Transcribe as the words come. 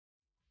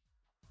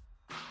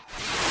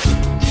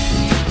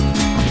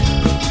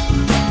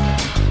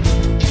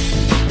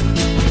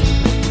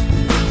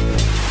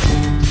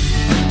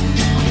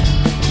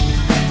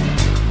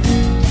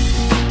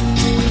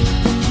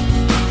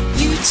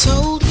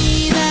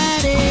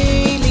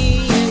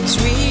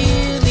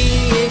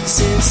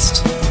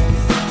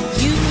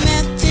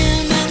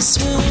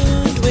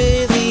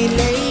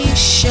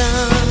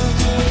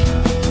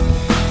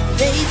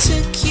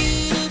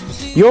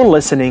You're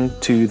listening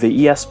to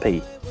the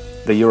ESP,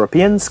 the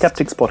European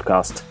Skeptics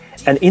Podcast,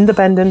 an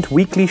independent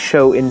weekly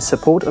show in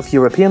support of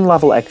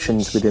European-level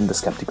actions within the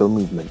skeptical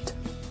movement.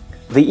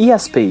 The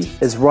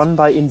ESP is run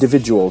by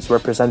individuals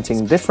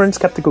representing different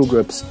skeptical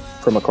groups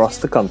from across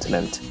the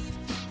continent.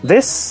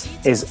 This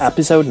is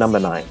episode number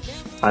 9.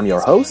 I'm your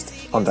host,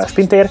 András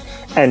Pintér,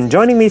 and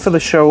joining me for the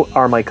show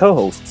are my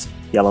co-hosts,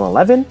 Jelena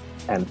Levin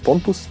and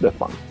Pontus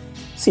Böckman.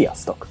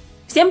 Sziasztok!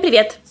 Всем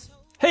привет!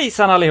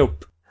 Hejsan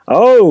allihop!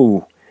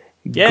 Oh!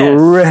 Yes.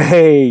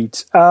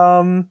 Great!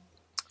 Are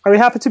you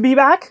happy to be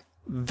back?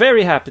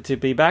 Very happy to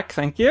be back,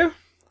 thank you.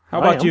 How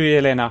about you,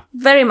 Elena?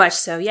 Very much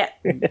so, yeah.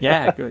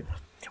 Yeah, good.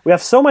 We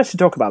have so much to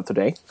talk about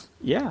today.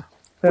 Yeah.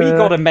 We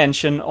got a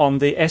mention on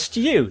the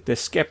SGU, the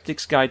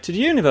Skeptic's Guide to the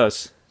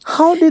Universe.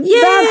 How did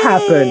that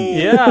happen?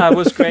 Yeah, it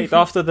was great.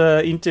 After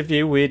the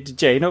interview with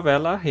Jay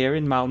Novella here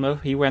in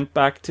Malmö, he went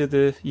back to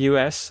the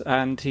US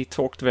and he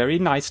talked very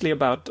nicely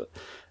about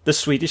the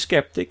Swedish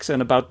skeptics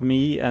and about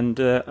me and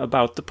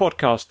about the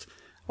podcast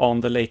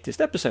on the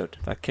latest episode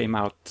that came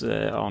out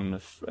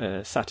on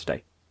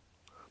Saturday.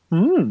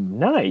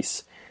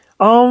 Nice.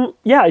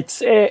 Yeah,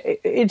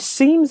 it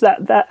seems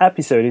that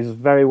episode is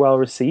very well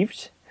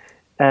received,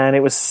 and it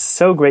was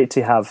so great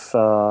to have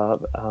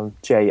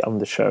Jay on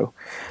the show.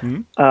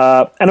 And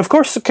of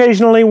course,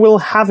 occasionally we'll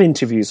have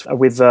interviews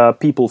with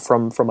people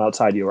from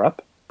outside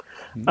Europe,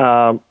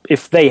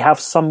 if they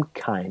have some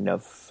kind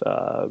of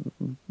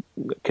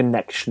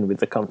connection with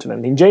the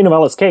continent. In Jay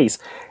Novella's case,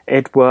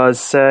 it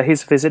was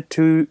his visit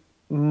to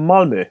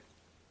Malmö,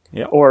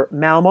 or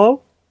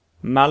Malmö.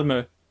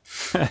 Malmö.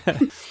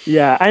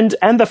 Yeah, and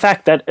the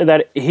fact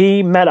that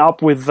he met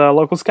up with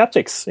local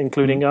skeptics,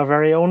 including our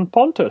very own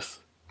Pontus.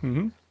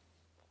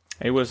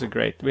 It was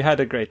we had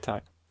a great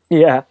time.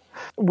 Yeah,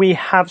 we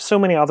have so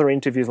many other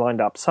interviews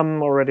lined up,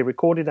 some already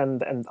recorded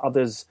and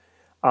others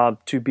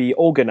to be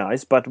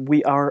organized, but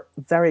we are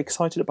very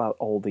excited about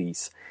all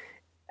these.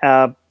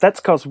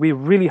 That's because we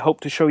really hope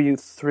to show you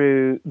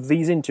through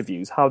these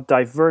interviews how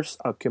diverse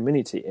our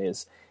community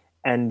is,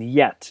 and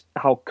yet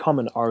how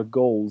common our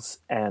goals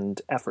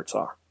and efforts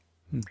are.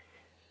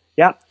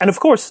 Yeah, and of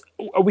course,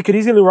 we could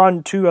easily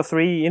run 2 or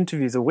 3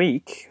 interviews a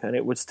week, and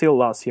it would still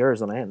last years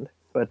on end.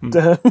 But,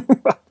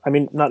 I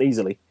mean, not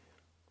easily.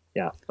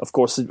 Yeah, of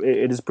course,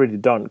 it is pretty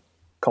darn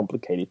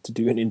complicated to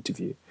do an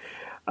interview.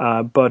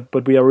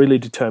 But we are really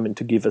determined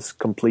to give as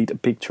complete a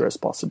picture as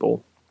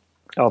possible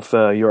of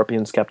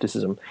European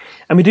skepticism.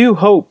 And we do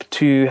hope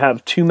to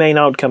have 2 main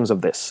outcomes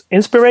of this: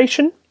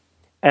 inspiration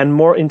and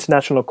more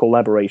international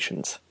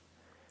collaborations.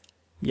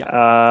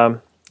 Yeah.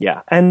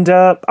 And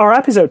our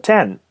episode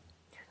 10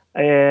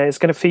 is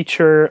going to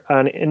feature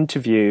an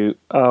interview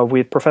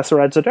with Professor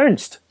Edzard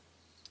Ernst.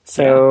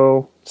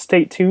 So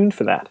stay tuned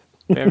for that.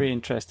 Very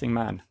interesting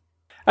man.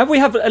 And we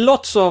have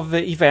lots of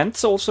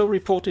events also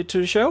reported to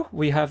the show.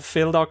 We have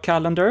filled our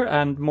calendar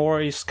and more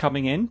is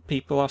coming in.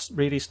 People are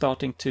really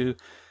starting to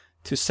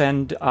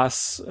send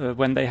us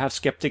when they have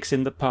skeptics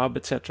in the pub,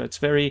 etc. It's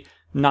very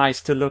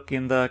nice to look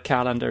in the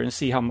calendar and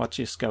see how much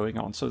is going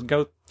on. So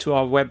go to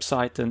our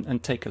website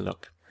and take a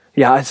look.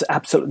 Yeah, it's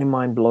absolutely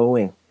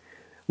mind-blowing.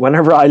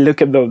 Whenever I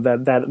look at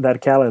that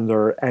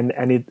calendar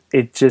and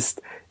it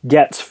just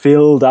gets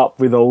filled up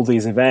with all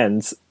these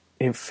events,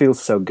 it feels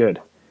so good.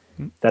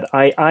 That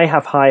I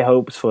have high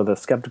hopes for the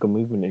skeptical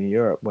movement in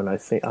Europe when I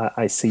see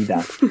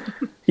that.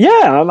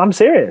 Yeah, I'm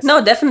serious.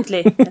 No,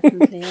 definitely,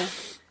 yeah.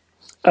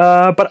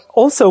 But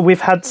also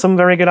we've had some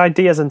very good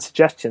ideas and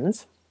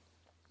suggestions.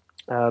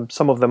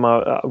 Some of them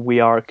we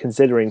are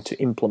considering to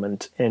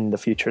implement in the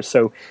future.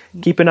 So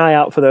keep an eye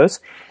out for those.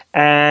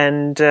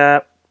 And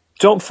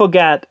don't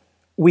forget,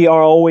 we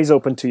are always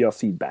open to your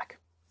feedback.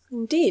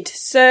 Indeed.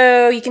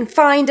 So you can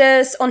find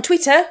us on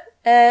Twitter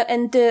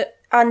and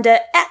under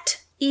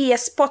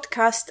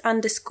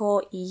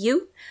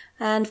 @ESPodcast_EU.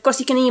 And of course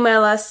you can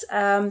email us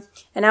and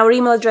our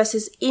email address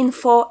is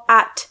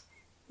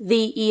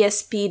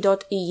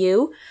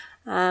info@theesp.eu.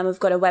 We've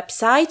got a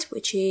website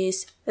which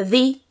is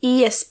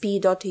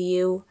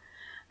theesp.eu,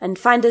 and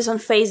find us on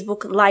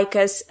Facebook, like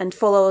us, and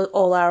follow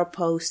all our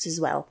posts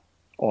as well.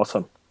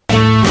 Awesome.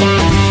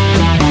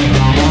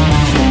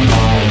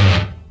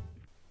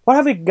 What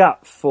have we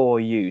got for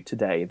you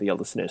today, dear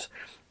listeners?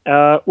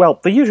 Well,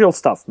 the usual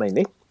stuff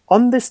mainly.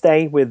 On this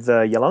day with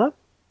Jelena,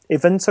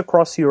 events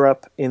across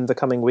Europe in the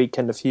coming week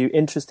and a few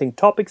interesting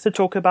topics to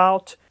talk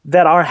about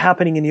that are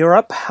happening in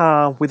Europe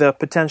with a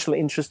potential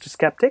interest to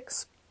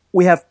skeptics.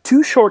 We have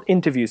 2 short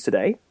interviews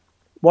today.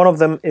 One of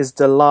them is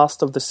the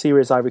last of the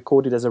series I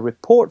recorded as a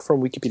report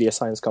from Wikipedia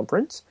Science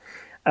Conference,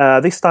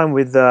 this time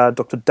with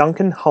Dr.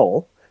 Duncan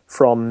Hull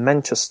from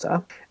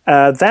Manchester.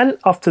 Then,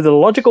 after the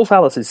Logical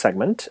Fallacies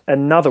segment,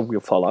 another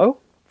will follow,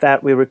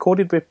 that we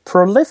recorded with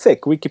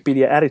prolific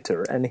Wikipedia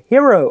editor and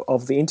hero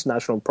of the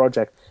international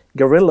project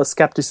Guerrilla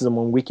Skepticism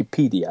on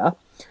Wikipedia,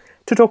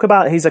 to talk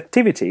about his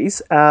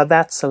activities.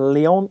 That's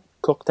Leon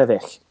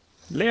Korteweg.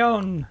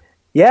 Leon!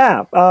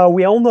 Yeah,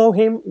 we all know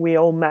him, we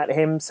all met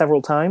him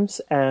several times,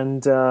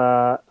 and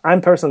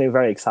I'm personally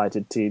very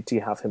excited to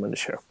have him on the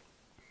show.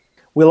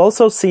 We'll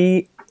also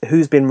see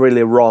who's been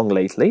really wrong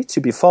lately, to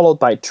be followed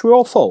by true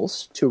or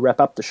false to wrap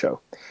up the show.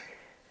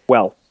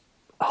 Well,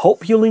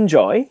 hope you'll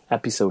enjoy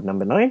episode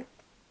number 9.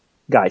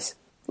 Guys,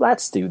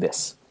 let's do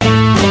this.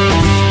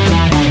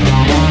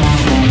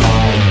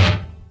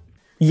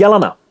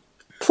 Jelena,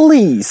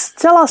 please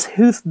tell us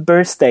whose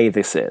birthday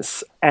this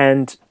is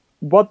and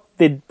what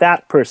did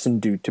that person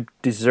do to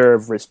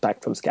deserve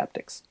respect from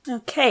skeptics?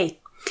 Okay.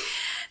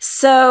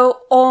 So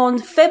on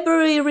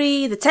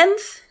February the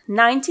 10th,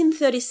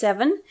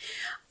 1937,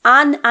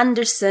 Anne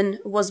Anderson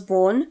was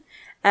born,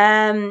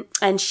 and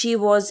she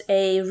was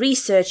a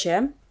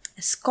researcher,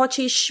 a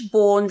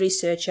Scottish-born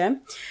researcher,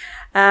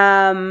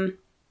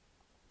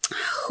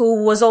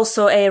 who was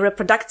also a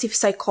reproductive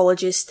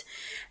psychologist,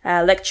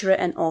 lecturer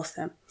and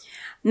author.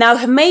 Now,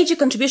 her major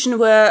contribution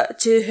were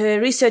to her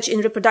research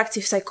in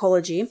reproductive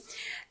psychology,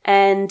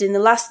 and in the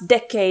last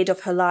decade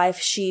of her life,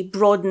 she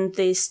broadened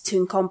this to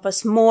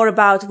encompass more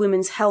about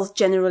women's health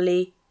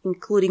generally,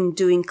 including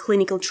doing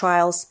clinical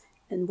trials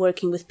and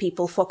working with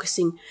people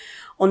focusing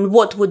on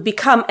what would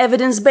become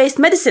evidence-based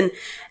medicine.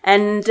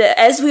 And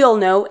as we all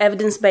know,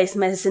 evidence-based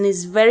medicine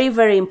is very,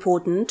 very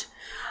important.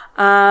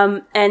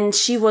 And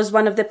she was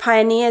one of the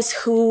pioneers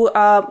who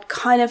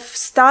kind of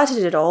started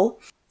it all.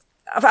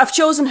 I've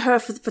chosen her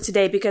for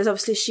today because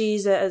obviously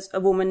she's a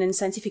woman in the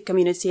scientific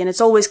community, and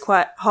it's always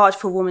quite hard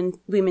for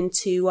women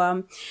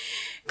to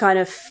kind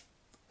of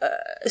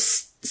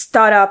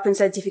start up in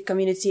scientific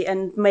community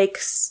and make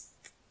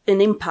an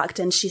impact,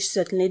 and she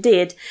certainly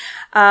did.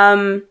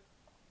 And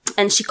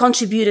she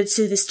contributed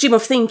to the stream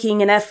of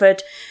thinking and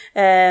effort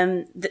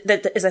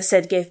that, as I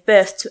said, gave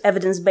birth to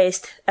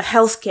evidence-based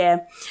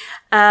healthcare.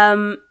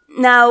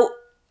 Now,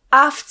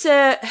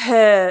 after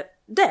her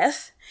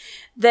death,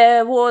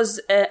 there was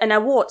an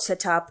award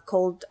set up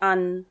called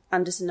Anne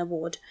Anderson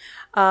Award.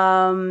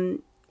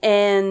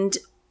 And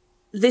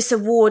this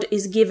award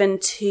is given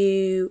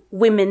to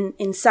women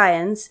in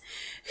science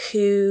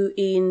who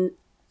in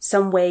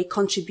some way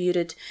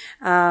contributed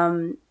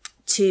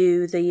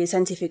to the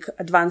scientific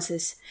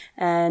advances.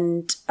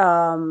 And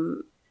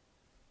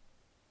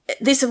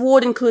this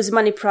award includes a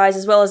money prize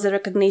as well as the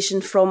recognition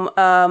from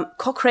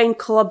Cochrane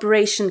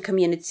Collaboration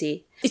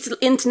Community. It's an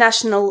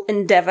international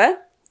endeavor,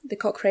 the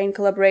Cochrane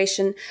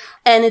Collaboration,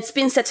 and it's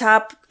been set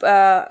up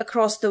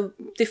across the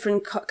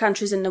different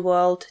countries in the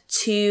world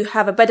to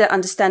have a better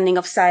understanding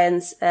of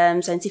science,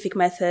 scientific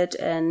method,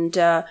 and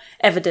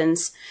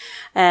evidence.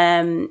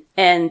 And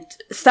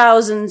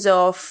thousands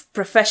of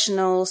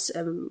professionals,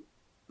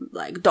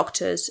 like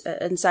doctors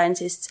and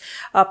scientists,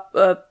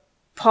 are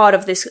part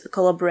of this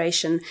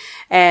collaboration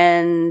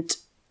and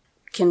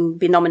can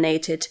be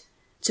nominated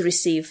to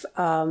receive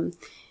Anne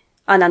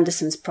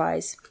Anderson's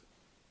prize.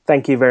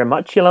 Thank you very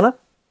much, Jelena.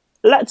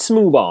 Let's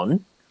move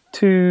on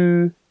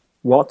to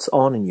what's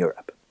on in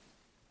Europe.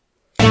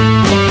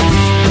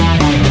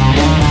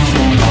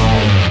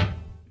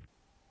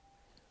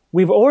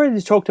 We've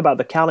already talked about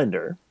the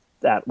calendar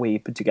that we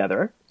put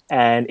together,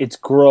 and it's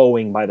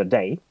growing by the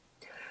day.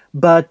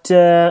 But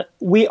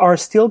we are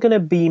still going to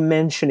be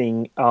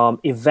mentioning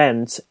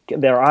events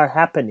that are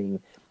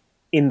happening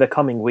in the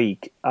coming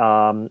week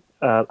out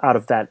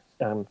of that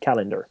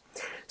calendar.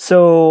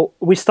 So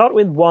we start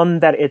with one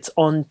that it's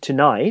on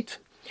tonight.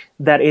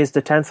 That is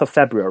the 10th of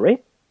February,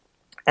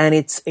 and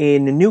it's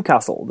in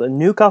Newcastle, the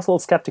Newcastle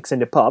Skeptics in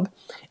the Pub,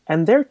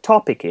 and their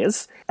topic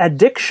is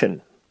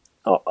addiction.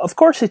 Of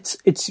course,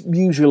 it's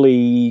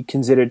usually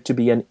considered to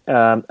be an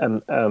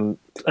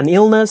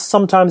illness.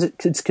 Sometimes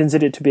it's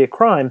considered to be a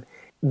crime.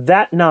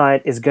 That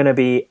night is going to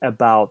be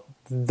about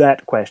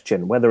that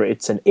question, whether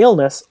it's an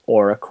illness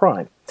or a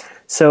crime.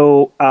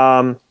 So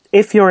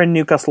if you're in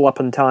Newcastle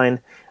upon Tyne,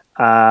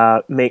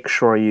 make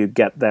sure you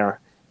get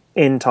there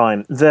in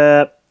time.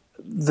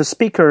 The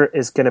speaker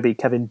is going to be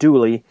Kevin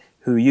Dooley,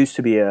 who used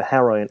to be a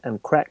heroin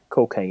and crack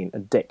cocaine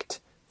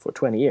addict for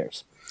 20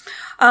 years.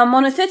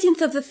 On the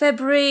 13th of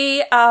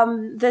February,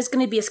 there's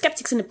going to be a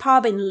Skeptics in the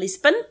Pub in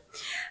Lisbon.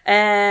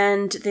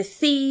 And the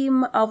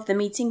theme of the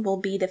meeting will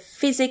be the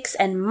physics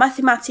and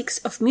mathematics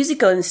of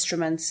musical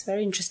instruments.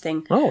 Very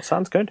interesting. Oh,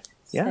 sounds good.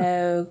 Yeah.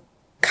 So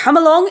come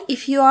along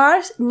if you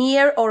are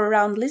near or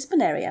around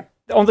Lisbon area.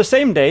 On the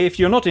same day, if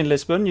you're not in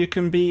Lisbon, you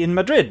can be in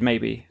Madrid,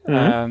 maybe.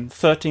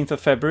 13th of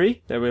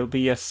February, there will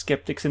be a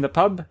Skeptics in the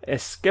Pub,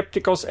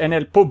 Skepticos en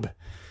el Pub.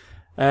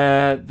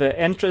 The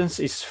entrance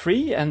is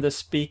free, and the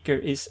speaker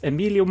is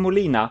Emilio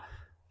Molina,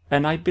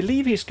 and I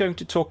believe he's going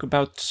to talk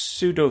about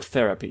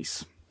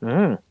pseudotherapies.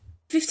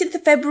 15th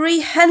of February,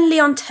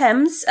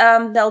 Henley-on-Thames,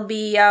 there'll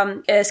be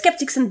a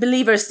Skeptics and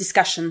Believers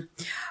discussion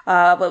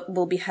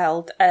will be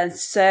held. And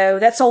so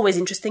that's always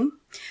interesting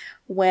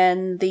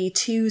when the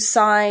two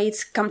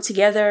sides come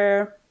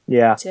together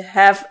to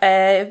have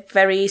a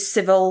very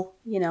civil,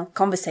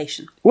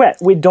 conversation. Well,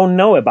 we don't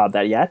know about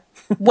that yet.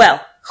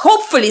 Well,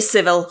 hopefully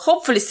civil.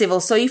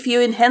 So if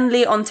you're in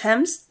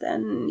Henley-on-Thames,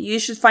 then you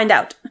should find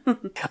out.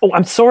 Oh,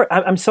 I'm sorry.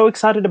 I'm so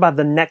excited about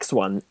the next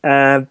one.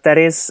 That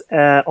is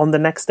on the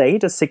next day,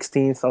 the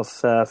 16th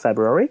of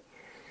February.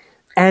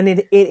 And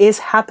it is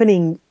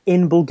happening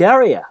in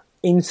Bulgaria.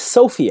 in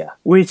Sofia,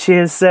 which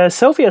is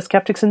Sofia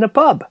Skeptics in the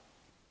Pub.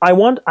 I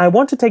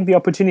want to take the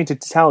opportunity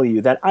to tell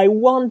you that I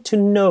want to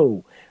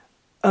know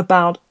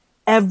about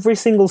every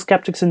single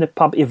Skeptics in the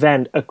Pub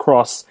event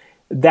across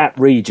that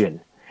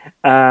region,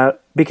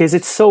 because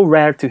it's so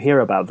rare to hear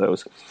about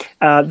those.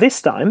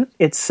 This time,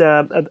 it's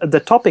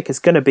the topic is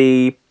going to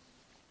be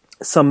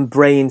some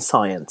brain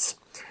science.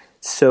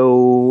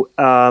 So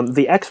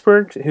the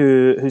expert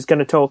who's going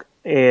to talk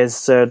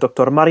is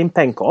Dr. Marin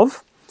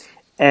Penkov,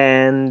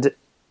 and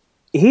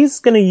he's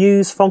going to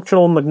use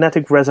functional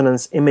magnetic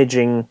resonance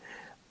imaging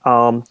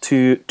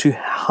to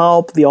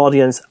help the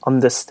audience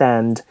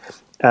understand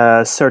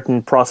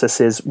certain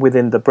processes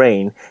within the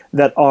brain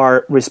that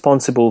are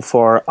responsible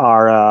for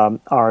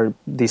our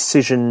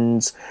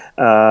decisions,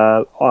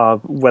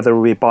 whether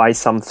we buy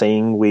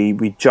something,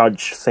 we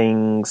judge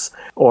things,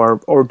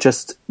 or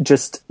just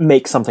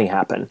make something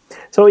happen.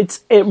 So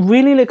it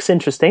really looks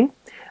interesting.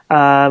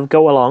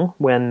 Go along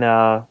when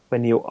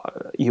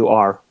you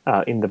are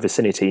in the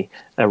vicinity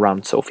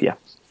around Sofia.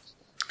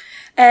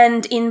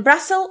 And in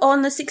Brussels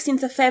on the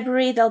 16th of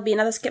February, there'll be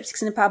another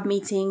Skeptics in the Pub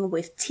meeting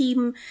with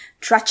Team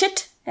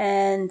Tratchett,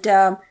 and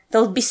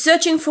they'll be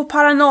searching for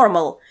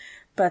paranormal.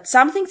 But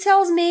something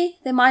tells me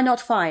they might not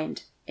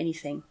find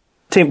anything.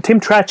 Tim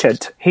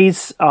Tratchett,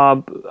 he's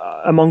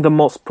among the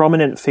most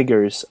prominent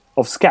figures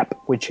of SCEP,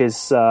 which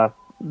is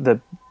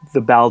the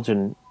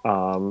Belgian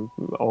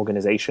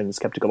organization,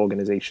 skeptical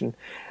organization,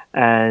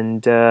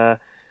 and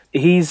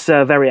he's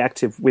very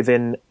active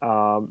within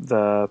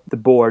the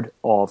board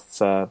of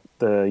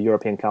the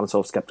European Council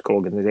of Skeptical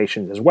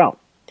Organizations as well.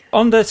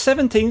 On the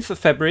 17th of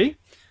February,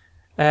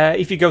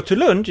 if you go to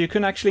Lund, you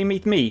can actually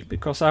meet me,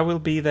 because I will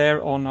be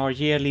there on our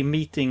yearly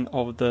meeting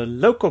of the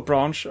local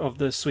branch of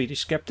the Swedish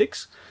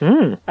Skeptics.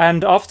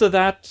 And after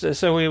that,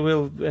 so we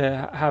will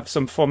have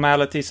some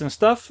formalities and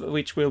stuff,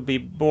 which will be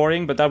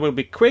boring, but that will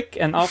be quick.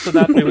 And after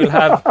that, we will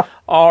have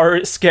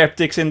our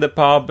Skeptics in the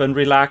pub and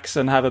relax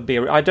and have a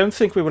beer. I don't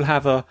think we will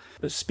have a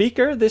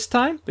speaker this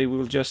time. We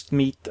will just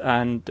meet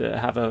and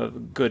have a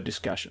good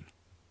discussion.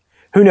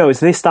 Who knows?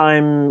 This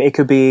time it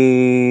could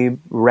be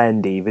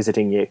Randy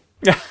visiting you.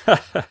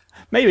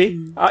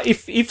 Maybe.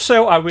 If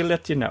so, I will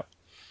let you know.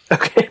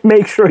 Okay,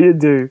 make sure you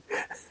do.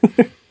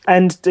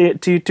 And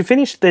to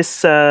finish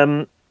this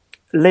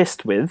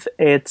list with,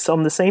 it's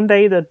on the same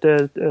day, that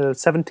the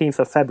 17th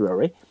of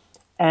February,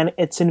 and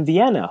it's in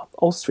Vienna,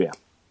 Austria,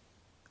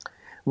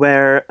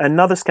 where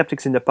another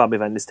Skeptics in the Pub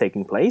event is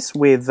taking place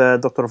with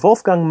Dr.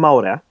 Wolfgang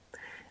Maurer,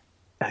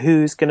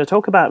 who's going to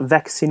talk about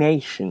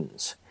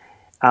vaccinations.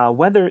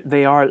 Whether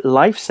they are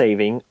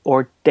life-saving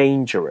or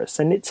dangerous.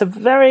 And it's a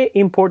very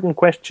important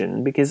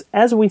question, because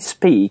as we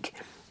speak,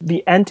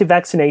 the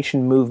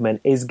anti-vaccination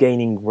movement is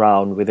gaining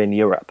ground within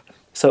Europe.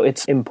 So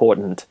it's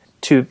important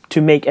to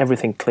make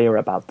everything clear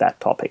about that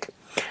topic.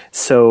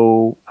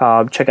 So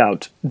check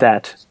out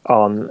that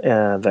on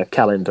the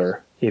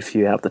calendar if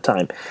you have the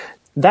time.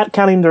 That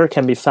calendar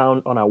can be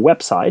found on our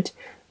website,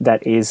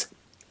 that is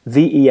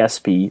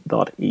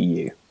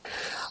TheESP.eu.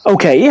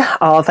 Okay,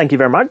 thank you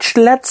very much.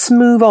 Let's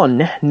move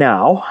on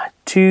now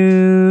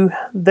to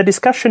the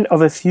discussion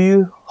of a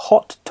few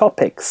hot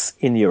topics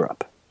in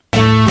Europe.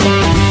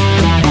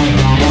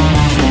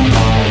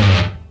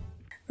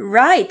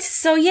 Right,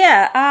 so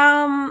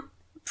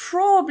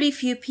probably a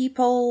few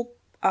people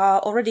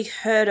already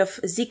heard of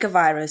Zika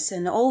virus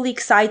and all the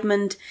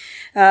excitement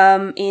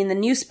in the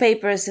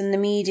newspapers and the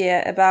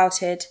media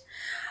about it.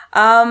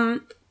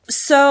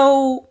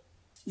 So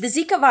the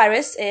Zika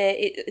virus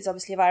is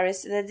obviously a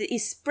virus that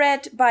is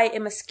spread by a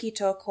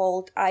mosquito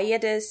called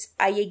Aedes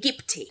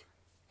aegypti.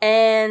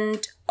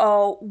 And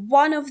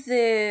one of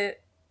the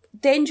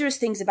dangerous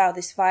things about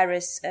this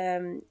virus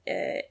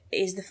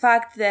is the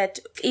fact that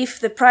if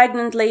the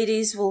pregnant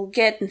ladies will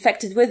get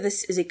infected with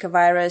this Zika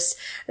virus,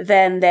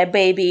 then their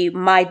baby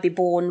might be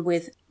born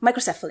with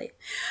microcephaly.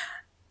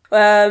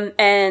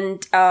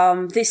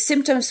 These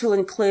symptoms will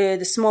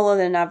include a smaller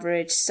than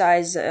average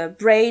size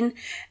brain,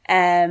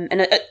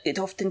 and it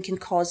often can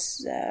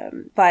cause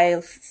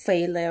bile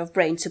failure of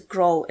brain to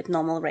grow at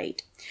normal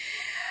rate.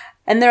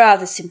 And there are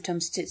other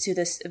symptoms to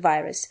this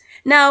virus.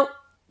 Now,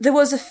 there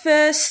was a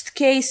first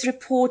case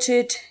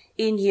reported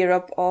in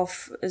Europe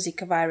of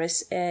Zika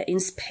virus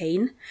in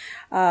Spain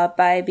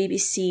by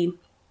BBC.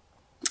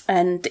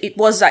 And it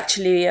was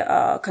actually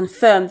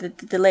confirmed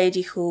that the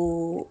lady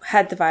who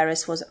had the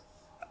virus was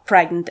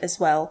pregnant as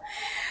well.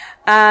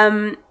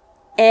 And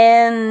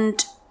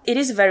it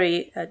is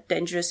very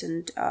dangerous,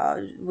 and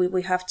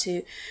we have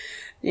to,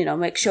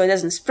 make sure it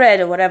doesn't spread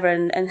or whatever,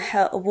 and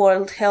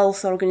World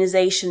Health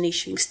Organization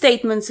issuing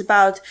statements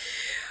about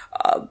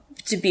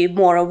to be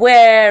more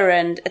aware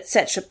and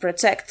etc.,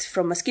 protect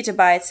from mosquito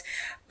bites.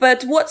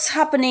 But what's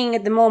happening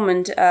at the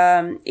moment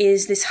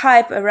is this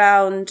hype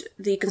around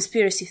the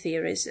conspiracy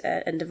theories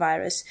and the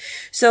virus.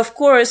 So of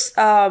course,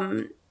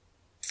 the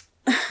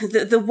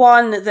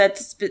one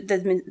that's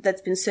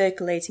been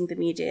circulating the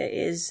media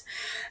is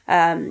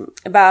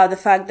about the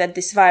fact that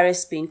this virus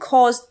is being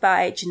caused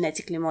by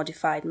genetically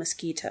modified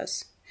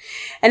mosquitoes.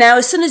 And now,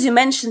 as soon as you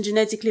mention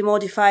genetically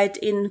modified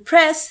in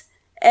press,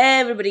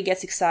 everybody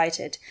gets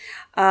excited.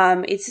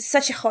 It's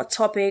such a hot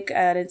topic,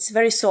 and it's a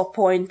very sore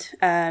point,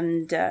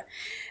 and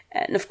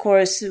of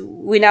course,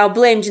 we now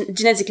blame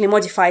genetically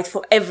modified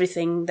for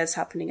everything that's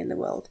happening in the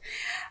world.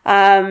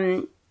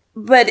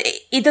 But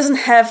it doesn't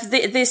have,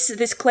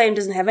 this claim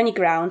doesn't have any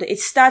ground. It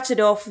started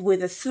off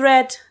with a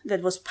thread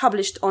that was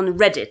published on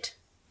Reddit,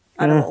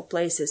 out of all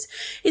places.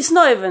 It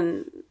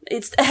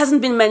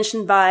hasn't been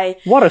mentioned by...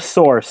 What a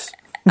source.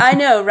 I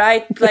know,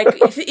 right? Like,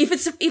 if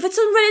it's on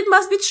Reddit, it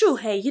must be true.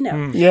 Hey, you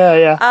know.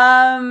 Yeah.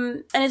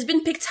 And it's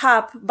been picked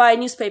up by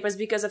newspapers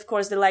because, of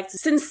course, they like to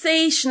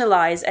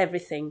sensationalize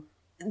everything.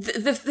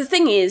 The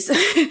thing is,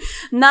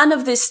 none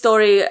of this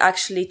story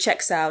actually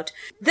checks out.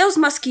 Those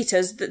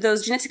mosquitoes,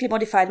 those genetically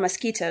modified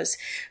mosquitoes,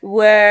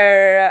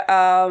 were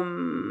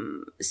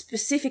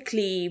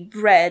specifically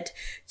bred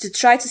to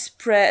try to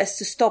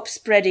stop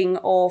spreading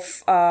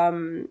of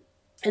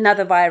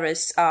another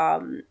virus.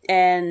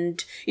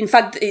 And in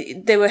fact,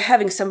 they were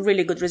having some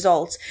really good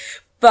results.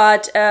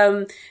 But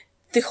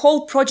the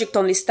whole project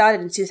only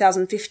started in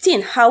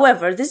 2015.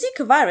 However, the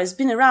Zika virus has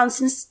been around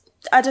since,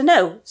 I don't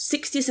know,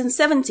 60s and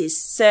 70s.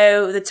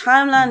 So the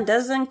timeline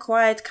doesn't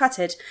quite cut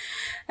it.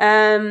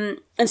 And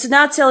so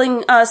now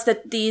telling us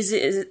that these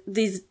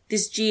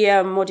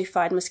GM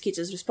modified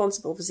mosquitoes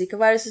responsible for Zika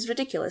virus is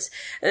ridiculous.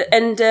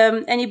 And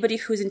anybody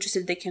who's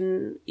interested, they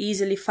can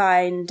easily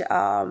find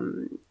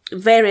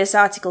various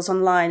articles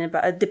online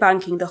about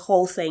debunking the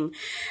whole thing.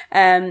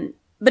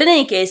 But in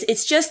any case,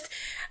 it's just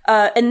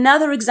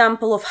another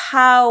example of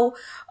how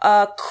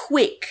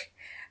quick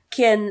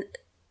can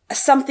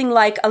something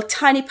like a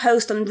tiny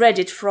post on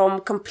Reddit from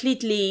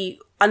completely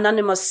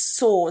anonymous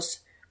source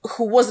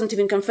who wasn't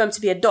even confirmed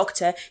to be a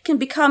doctor can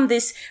become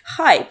this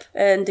hype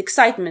and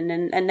excitement,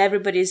 and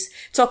everybody's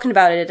talking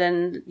about it,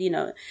 and, you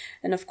know,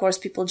 and of course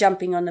people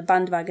jumping on the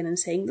bandwagon and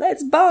saying,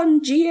 let's ban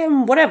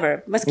GM,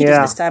 whatever, mosquitoes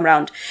this time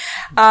around.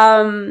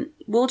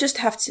 We'll just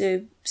have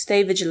to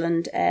stay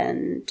vigilant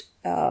and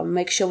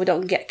make sure we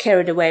don't get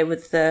carried away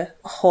with the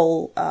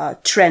whole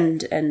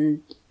trend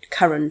and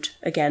current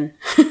again.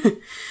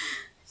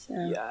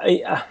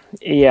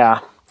 Yeah.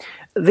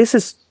 This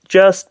is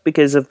just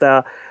because of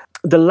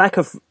the lack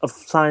of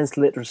science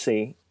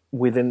literacy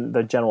within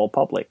the general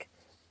public.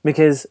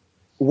 Because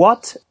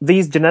what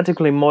these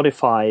genetically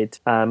modified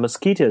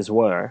mosquitoes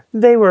were,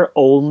 they were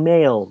all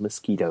male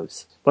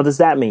mosquitoes. What does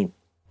that mean?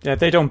 Yeah,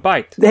 they don't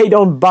bite. They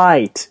don't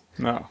bite.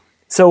 No.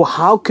 So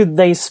how could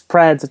they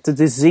spread the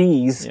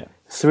disease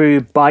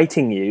through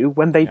biting you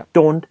when they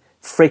don't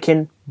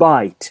freaking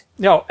bite?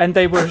 No, and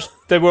they were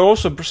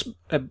also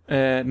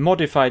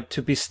modified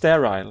to be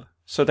sterile,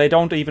 so they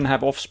don't even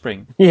have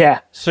offspring. Yeah.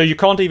 So you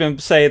can't even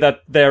say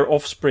that their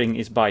offspring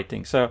is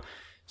biting. So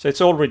it's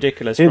all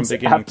ridiculous from beginning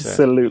to end.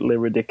 Absolutely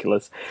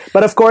ridiculous.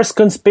 But of course,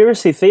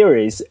 conspiracy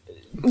theories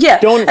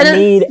don't and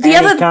need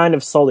any kind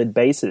of solid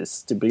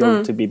basis to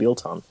be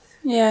built on.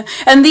 Yeah.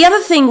 And the other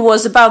thing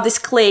was about this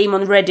claim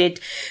on Reddit.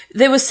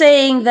 They were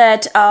saying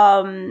that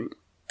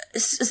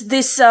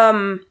this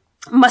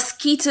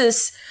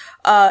mosquitoes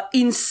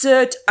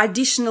insert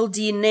additional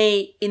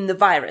DNA in the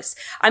virus.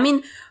 I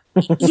mean,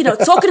 you know,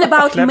 talking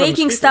about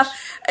making stuff,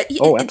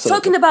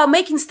 talking about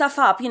making stuff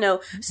up, you know,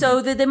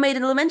 so they made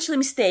an elementary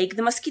mistake.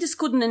 The mosquitoes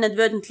couldn't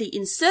inadvertently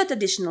insert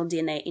additional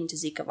DNA into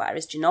Zika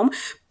virus genome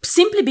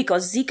simply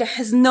because Zika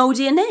has no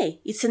DNA.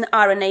 It's an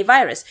RNA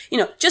virus, you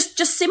know, just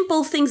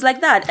simple things like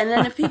that. And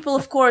then people,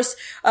 of course,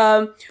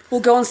 will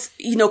go on,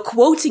 you know,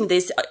 quoting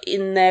this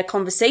in their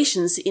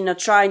conversations, you know,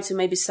 trying to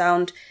maybe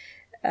sound,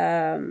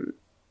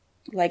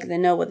 like they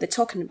know what they're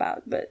talking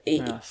about, but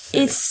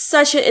it's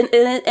such and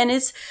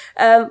it's,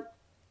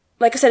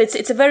 like I said,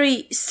 it's a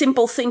very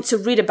simple thing to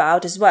read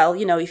about as well,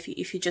 you know, if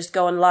you just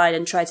go online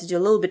and try to do a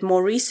little bit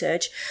more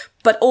research,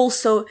 but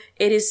also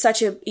it is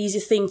such an easy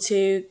thing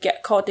to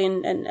get caught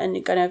in and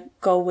you're gonna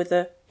go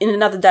in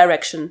another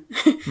direction.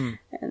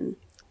 And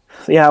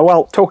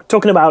well,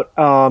 talking about,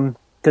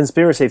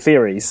 conspiracy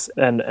theories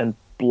and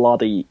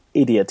bloody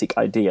idiotic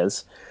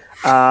ideas,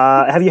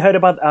 have you heard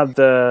about,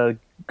 the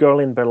girl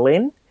in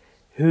Berlin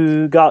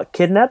who got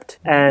kidnapped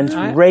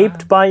and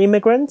raped by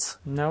immigrants?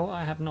 No,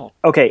 I have not.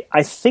 Okay,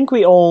 I think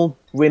we all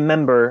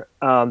remember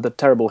the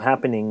terrible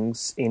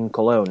happenings in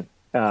Cologne.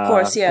 Of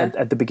course,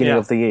 at the beginning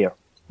of the year.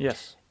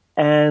 Yes.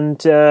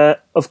 And,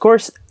 of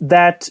course,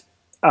 that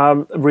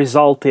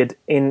resulted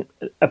in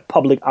a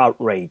public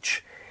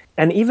outrage.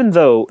 And even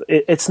though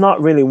it's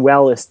not really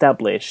well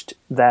established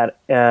that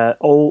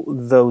all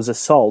those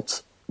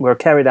assaults were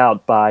carried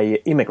out by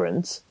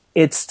immigrants,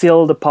 it's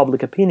still the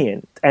public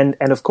opinion. And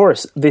of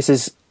course, this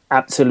is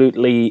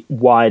absolutely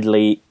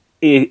widely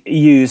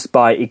used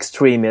by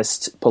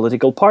extremist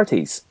political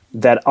parties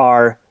that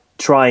are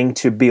trying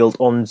to build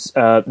on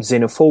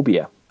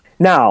xenophobia.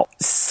 Now,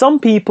 some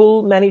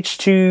people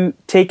managed to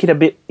take it a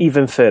bit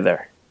even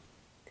further.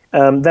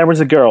 There was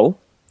a girl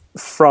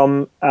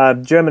from a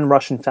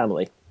German-Russian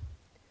family,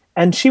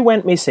 and she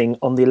went missing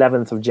on the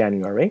 11th of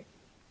January.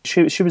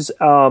 She was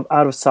out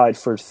of sight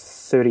for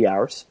 30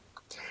 hours.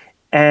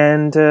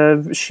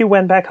 And she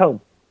went back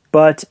home.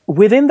 But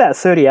within that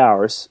 30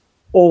 hours,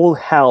 all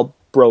hell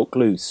broke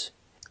loose.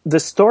 The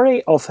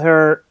story of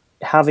her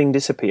having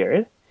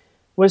disappeared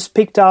was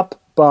picked up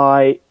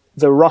by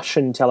the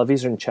Russian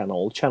television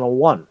channel, Channel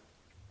 1.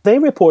 They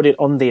reported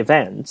on the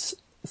events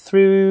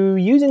through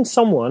using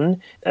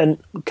someone, a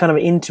kind of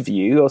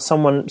interview, or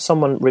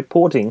someone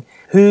reporting,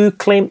 who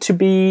claimed to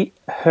be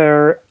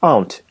her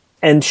aunt.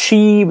 And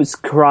she was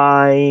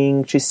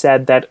crying. She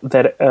said that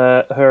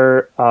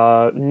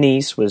her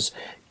niece was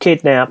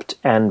kidnapped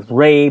and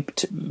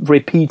raped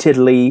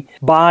repeatedly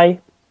by,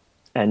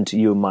 and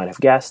you might have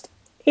guessed,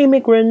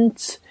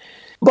 immigrants.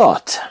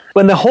 But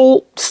when the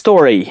whole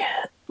story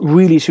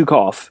really took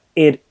off,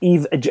 it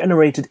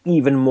generated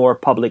even more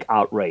public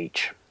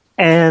outrage.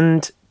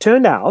 And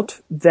turned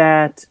out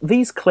that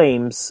these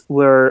claims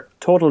were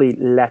totally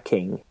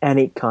lacking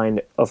any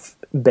kind of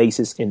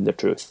basis in the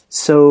truth.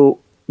 So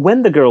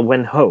when the girl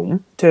went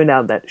home, turned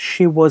out that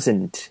she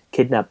wasn't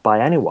kidnapped by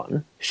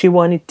anyone. She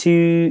wanted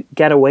to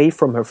get away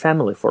from her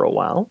family for a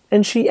while,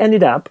 and she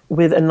ended up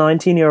with a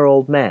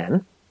 19-year-old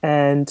man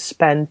and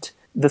spent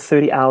the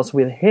 30 hours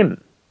with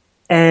him.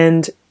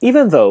 And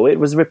even though it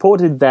was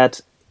reported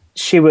that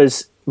she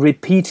was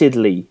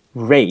repeatedly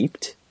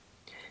raped,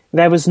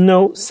 there was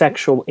no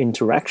sexual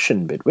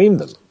interaction between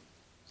them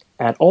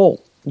at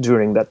all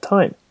during that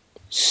time.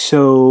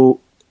 So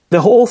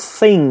the whole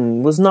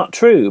thing was not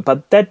true,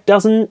 but that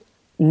doesn't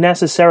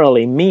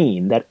necessarily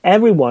mean that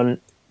everyone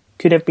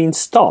could have been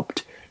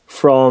stopped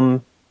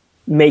from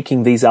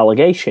making these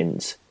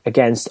allegations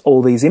against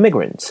all these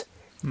immigrants.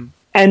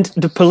 And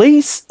the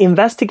police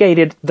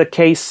investigated the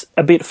case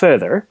a bit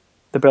further,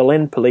 the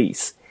Berlin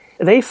police.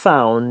 They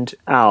found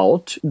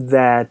out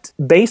that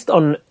based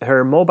on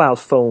her mobile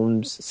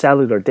phone's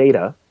cellular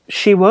data,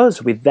 she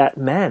was with that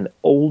man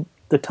all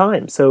the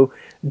time. So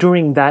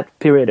during that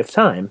period of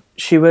time,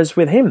 she was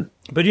with him.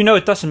 But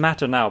it doesn't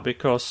matter now,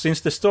 because since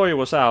the story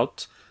was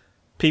out,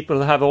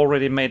 people have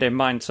already made their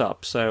minds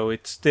up. So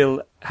it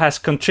still has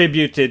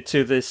contributed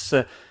to this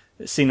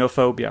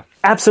xenophobia.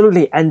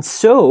 Absolutely. And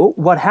so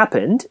what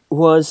happened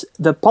was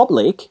the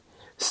public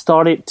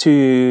started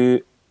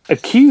to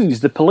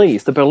accuse the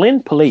police, the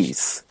Berlin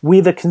police,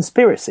 with a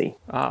conspiracy.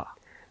 Of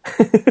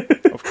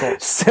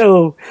course.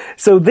 So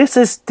this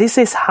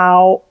is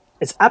how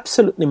it's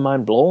absolutely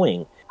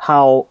mind-blowing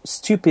how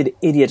stupid,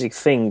 idiotic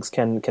things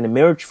can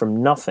emerge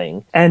from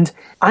nothing. And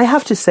I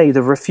have to say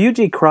the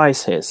refugee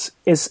crisis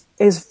is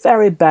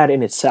very bad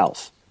in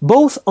itself,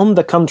 both on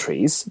the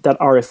countries that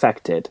are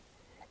affected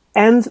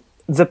and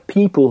the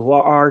people who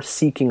are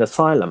seeking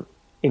asylum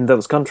in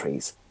those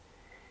countries.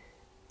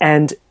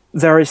 And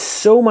there is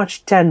so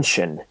much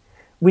tension.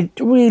 We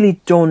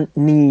really don't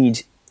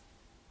need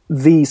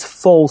these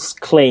false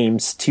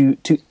claims to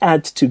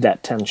add to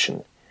that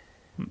tension.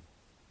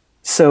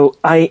 So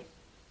I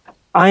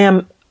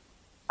am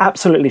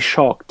absolutely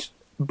shocked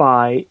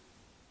by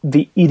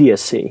the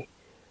idiocy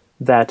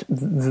that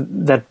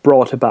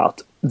brought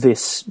about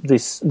this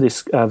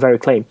very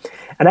claim.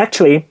 And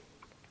actually,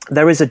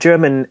 there is a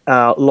German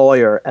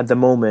lawyer at the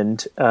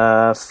moment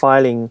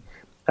filing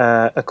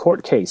a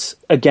court case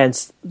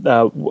against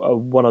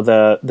one of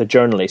the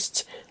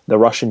journalists, the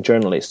Russian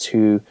journalist,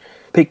 who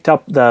picked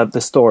up the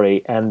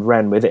story and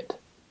ran with it.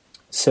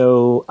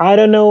 So I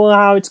don't know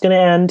how it's going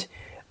to end,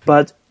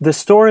 but the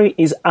story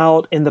is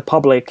out in the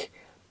public,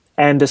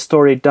 and the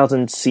story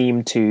doesn't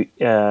seem to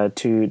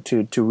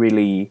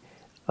really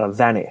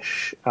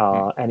vanish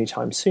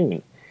anytime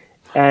soon.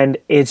 And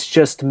it's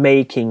just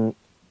making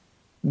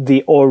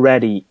the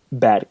already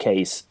bad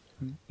case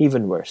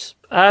even worse.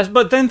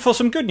 But then for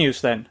some good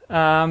news then.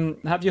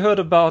 Have you heard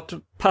about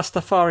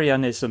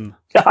Pastafarianism?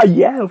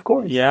 Yeah, of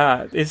course.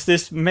 Yeah, it's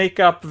this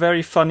make-up,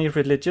 very funny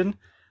religion.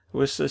 It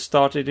was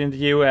started in the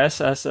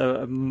US as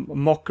a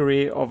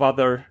mockery of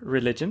other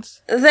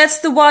religions. That's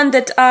the one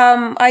that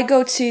I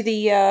go to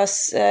the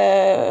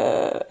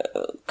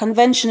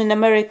convention in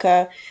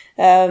America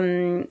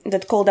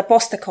that called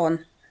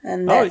Apostacon,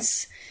 and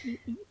that's.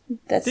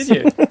 Did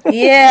you?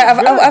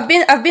 Yeah,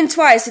 I've been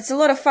twice. It's a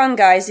lot of fun,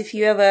 guys. If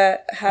you ever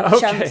have a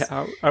chance.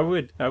 Okay, I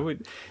would.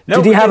 No,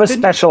 did he have a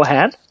special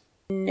hat?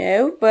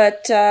 No,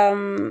 but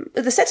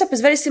the setup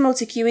is very similar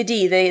to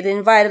QED. They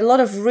invited a lot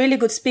of really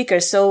good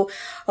speakers. So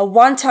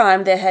one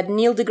time they had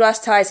Neil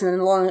deGrasse Tyson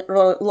and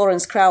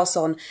Lawrence Krauss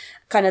on.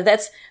 Kind of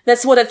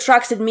that's what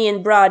attracted me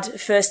and Brad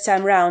first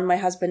time round, my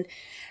husband.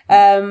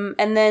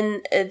 And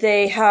then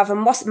they have a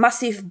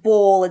massive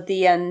ball at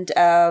the end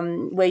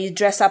where you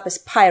dress up as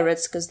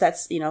pirates, because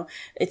that's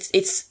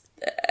it's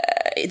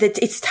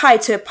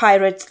tied to a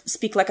pirate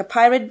speak like a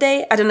pirate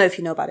day. I don't know if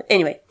you know about it.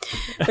 Anyway,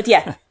 but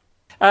yeah.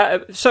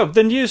 So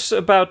the news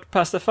about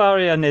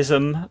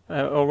Pastafarianism,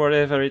 or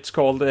whatever it's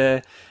called,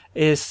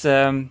 is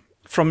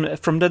from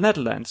the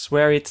Netherlands,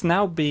 where it's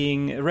now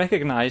being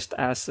recognized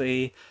as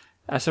a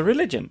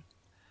religion.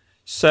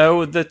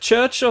 So the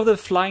Church of the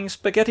Flying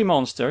Spaghetti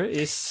Monster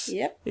is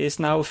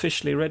now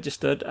officially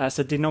registered as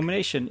a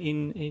denomination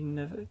in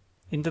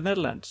the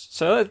Netherlands.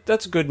 So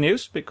that's good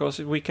news, because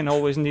we can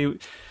always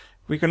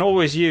we can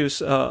always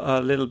use a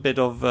little bit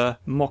of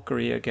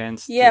mockery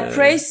against.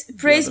 Praise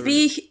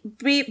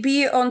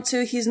be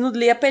onto his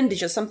noodly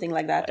appendage or something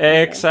like that.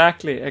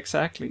 Exactly.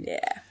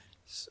 Yeah.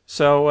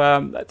 So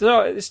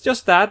it's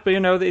just that, but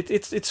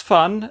it's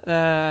fun.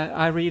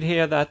 I read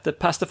here that the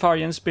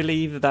Pastafarians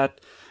believe that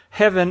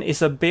heaven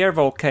is a beer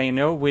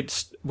volcano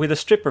with a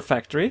stripper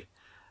factory,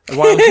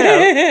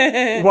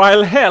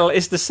 while hell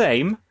is the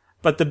same,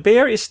 but the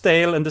beer is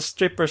stale and the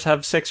strippers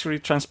have sexually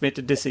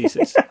transmitted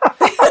diseases.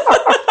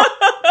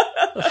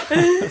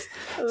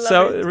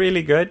 So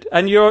really good.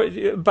 And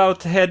you're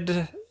about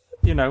head,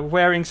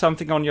 wearing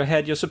something on your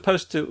head. You're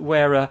supposed to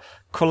wear a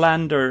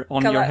colander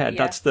on your head.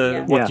 Yeah, that's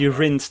what you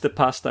rinse the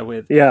pasta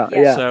with.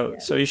 Yeah.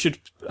 So you should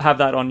have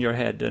that on your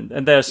head.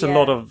 And there's a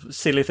lot of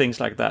silly things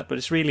like that, but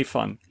it's really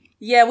fun.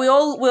 Yeah, we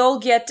all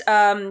get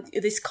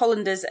these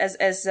colanders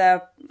as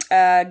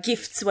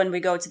gifts when we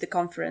go to the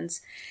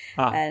conference,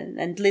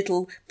 and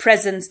little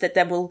presents that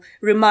will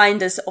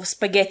remind us of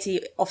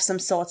spaghetti of some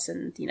sorts,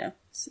 and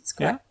it's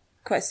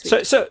quite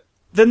sweet. So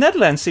the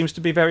Netherlands seems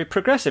to be very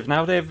progressive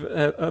now. They've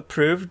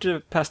approved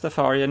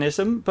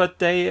Pastafarianism, but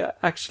they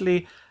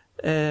actually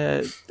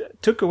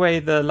took away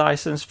the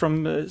license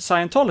from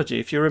Scientology.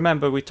 If you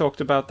remember, we talked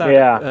about that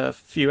a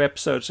few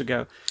episodes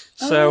ago.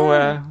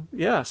 So,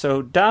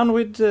 so down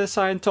with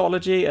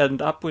Scientology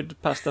and up with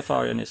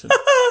Pastafarianism.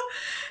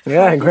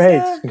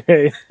 Great.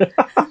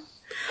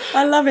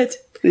 I love it.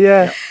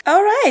 Yeah.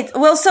 All right.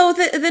 Well, so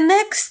the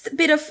next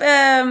bit of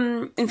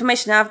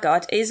information I've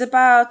got is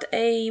about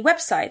a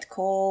website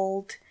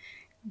called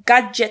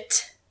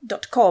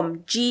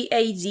gadgette.com.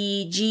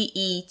 GADGETTE.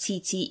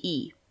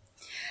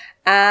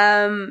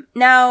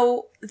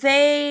 Now,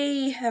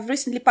 they have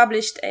recently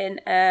published an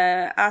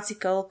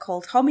article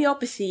called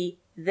Homeopathy,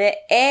 the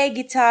air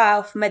guitar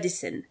of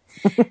medicine.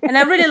 And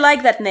I really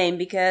like that name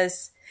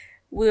because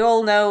we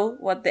all know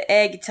what the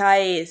air guitar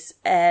is,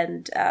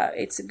 and I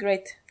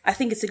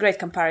think it's a great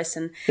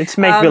comparison. It's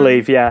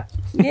make-believe, Yeah,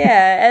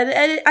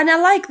 and I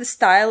like the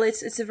style.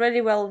 It's a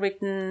really well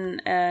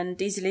written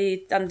and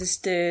easily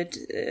understood,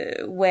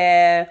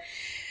 where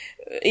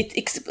it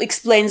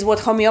explains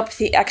what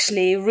homeopathy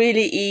actually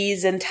really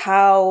is, and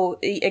how,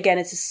 again,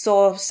 it's a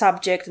sore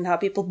subject, and how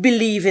people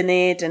believe in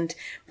it,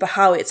 but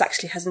how it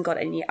actually hasn't got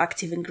any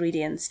active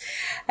ingredients.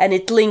 And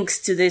it links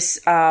to this,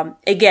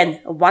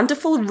 again, a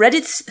wonderful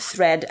Reddit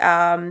thread,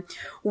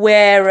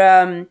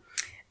 where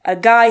a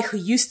guy who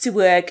used to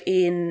work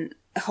in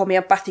a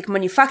homeopathic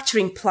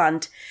manufacturing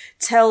plant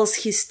tells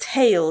his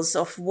tales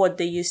of what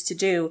they used to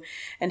do,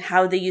 and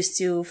how they used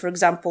to, for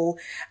example,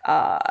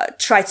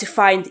 try to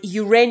find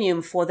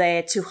uranium for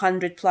their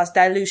 200 plus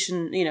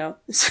dilution,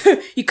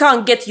 So you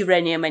can't get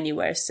uranium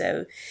anywhere,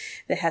 so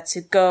they had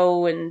to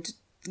go and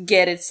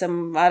get it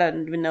some, I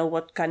don't even know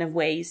what kind of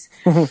ways.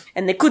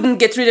 And they couldn't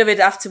get rid of it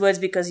afterwards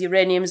because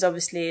uranium is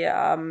obviously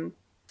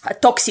a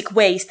toxic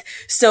waste,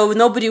 so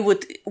nobody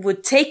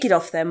would take it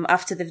off them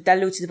after they've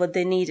diluted what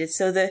they needed.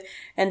 So they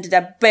ended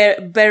up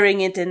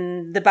burying it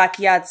in the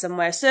backyard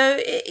somewhere. So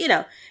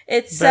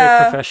it's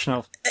very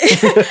professional.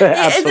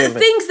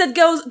 Absolutely. Things that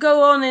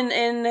go on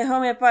in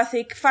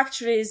homeopathic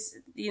factories,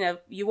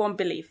 you won't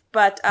believe.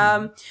 But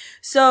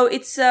so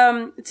it's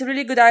a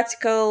really good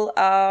article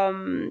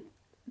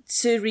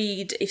to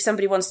read if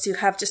somebody wants to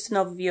have just an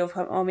overview of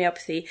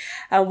homeopathy.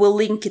 We'll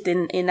link it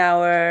in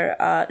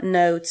our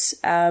notes.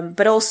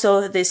 But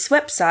also this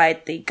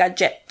website, the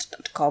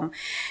gadgette.com,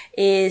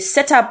 is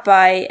set up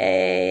by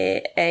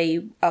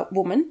a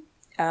woman,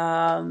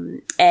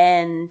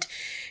 and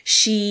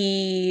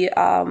she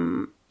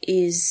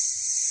is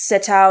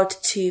set out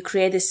to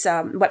create this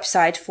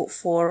website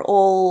for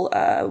all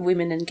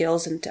women and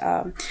girls and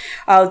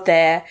out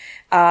there,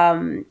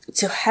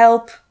 to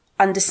help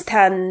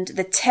understand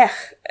the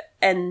tech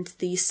and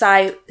the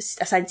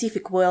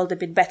scientific world a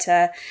bit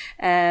better,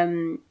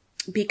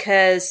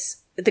 because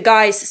the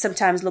guys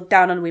sometimes look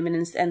down on women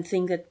and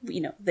think that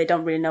they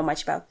don't really know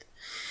much about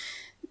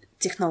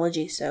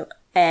technology. So,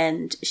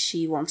 and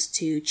she wants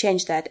to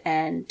change that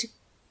and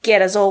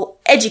get us all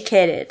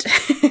educated,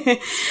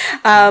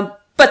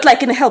 but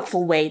like in a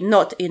helpful way,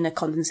 not in a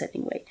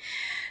condescending way.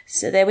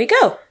 So there we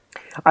go.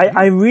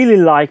 I really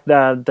like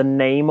the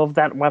name of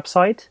that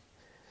website.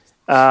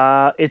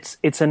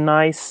 It's a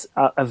nice,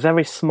 a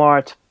very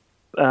smart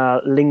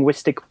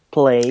linguistic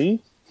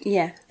play.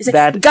 Yeah, it's a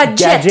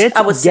gadget.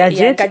 I would say,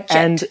 gadget.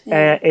 And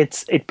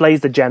it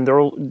plays the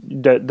gender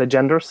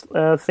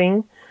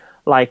thing.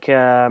 Like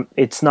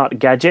it's not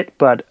gadget,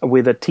 but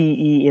with a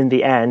TE in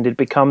the end, it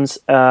becomes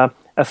a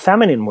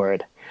feminine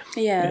word.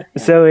 Yeah.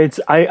 So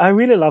I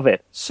really love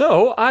it.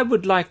 So I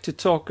would like to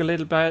talk a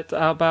little bit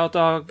about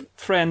our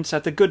friends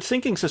at the Good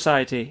Thinking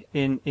Society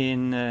in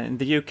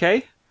the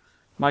UK.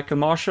 Michael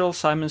Marshall,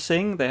 Simon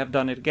Singh, they have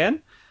done it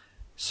again.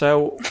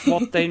 So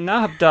what they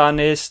now have done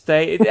is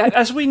they,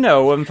 as we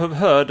know and have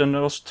heard and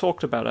also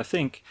talked about, I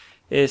think,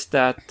 is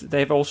that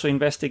they've also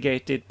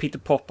investigated Peter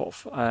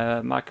Popoff.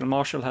 Michael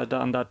Marshall had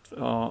done that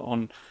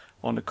on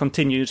a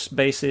continuous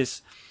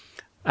basis.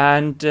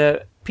 And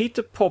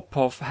Peter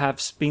Popoff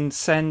has been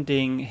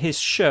sending his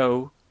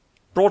show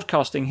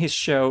broadcasting his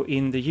show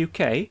in the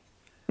UK,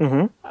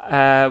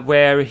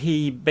 where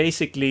he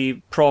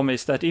basically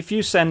promised that if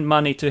you send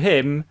money to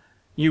him,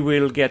 you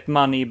will get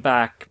money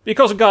back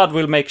because God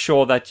will make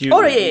sure that you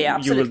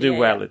will do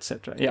well,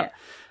 etc. Yeah.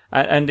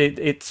 And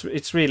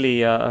it's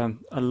really a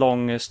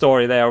long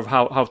story there of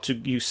how to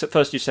use.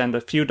 First you send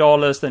a few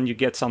dollars, then you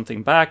get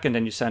something back, and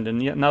then you send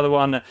another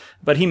one.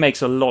 But he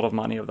makes a lot of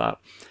money of that.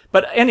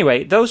 But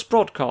anyway, those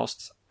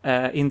broadcasts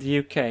in the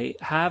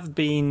UK have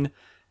been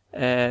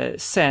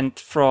sent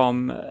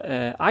from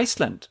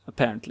Iceland,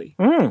 apparently,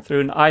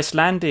 through an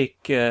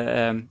Icelandic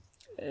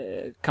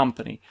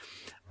company.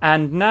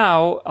 And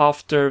now,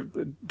 after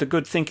the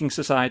Good Thinking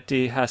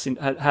Society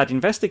had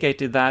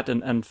investigated that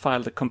and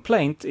filed a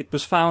complaint, it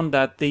was found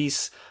that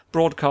these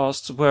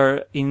broadcasts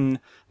were in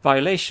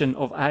violation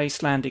of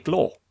Icelandic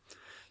law.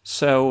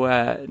 So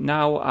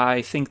now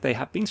I think they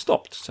have been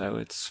stopped. So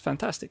it's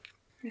fantastic.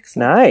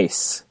 Excellent.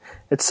 Nice.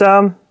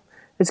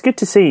 It's good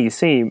to see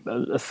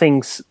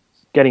things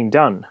getting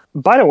done.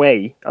 By the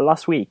way,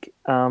 last week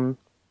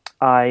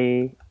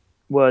I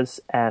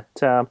was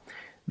at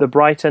the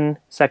Brighton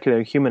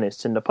Secular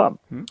Humanists in the Pub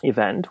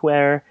event,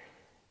 where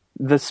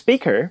the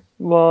speaker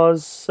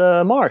was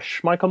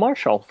Michael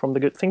Marshall from the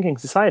Good Thinking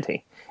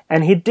Society.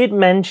 And he did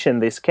mention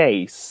this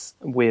case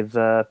with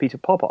Peter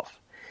Popoff.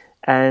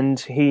 And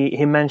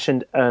he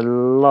mentioned a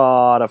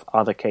lot of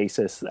other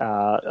cases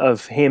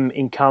of him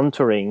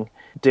encountering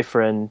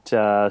different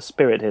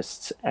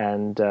spiritists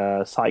and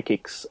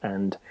psychics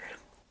and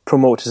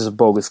promoters of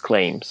bogus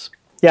claims.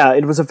 Yeah,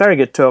 it was a very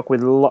good talk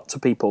with lots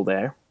of people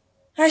there.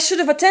 I should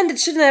have attended,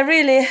 shouldn't I,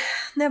 really?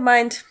 Never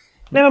mind.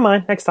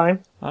 Next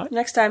time.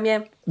 Next time,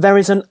 yeah. There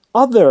is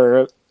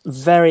another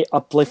very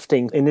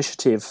uplifting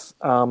initiative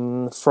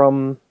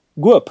from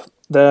GUP,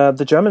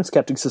 the German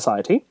Skeptic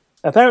Society.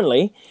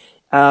 Apparently,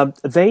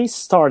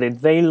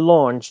 they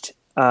launched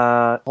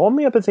a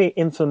homeopathy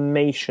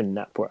information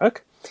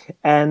network,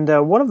 and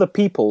one of the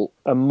people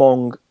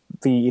among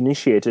the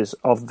initiators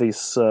of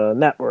this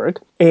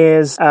network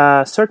is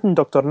a certain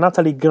Dr.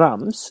 Natalie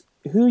Grams,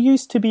 who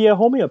used to be a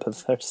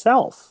homeopath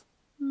herself.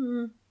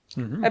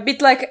 A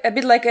bit like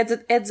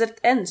Edzard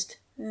Ernst.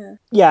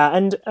 Yeah,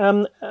 and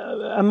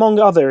among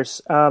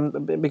others,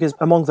 because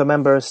among the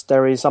members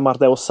there is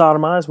Amardeo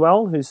Sarma as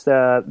well, who's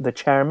the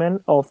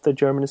chairman of the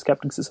German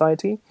Skeptic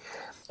Society.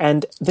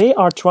 And they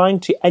are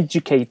trying to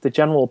educate the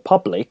general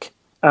public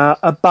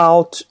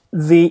about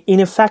the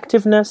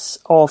ineffectiveness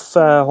of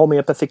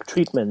homeopathic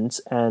treatments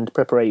and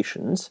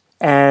preparations.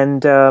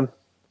 And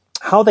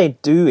how they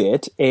do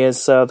it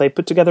is they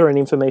put together an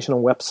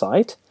informational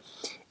website,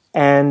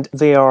 and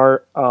they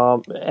are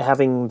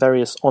having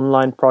various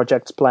online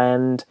projects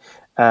planned,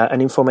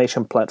 an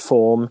information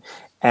platform,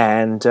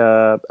 and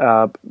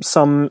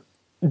some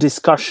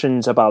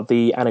discussions about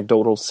the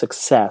anecdotal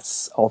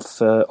success of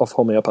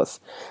homeopath.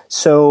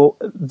 So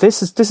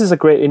this is a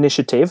great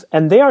initiative,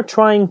 and they are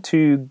trying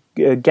to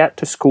get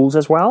to schools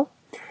as well,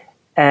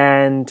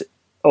 and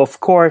of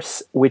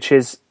course, which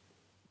is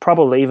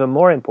probably even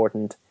more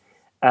important,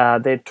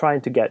 they're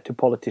trying to get to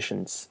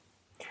politicians,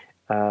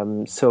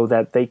 so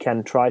that they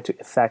can try to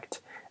affect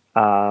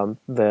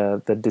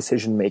the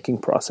decision-making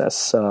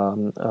process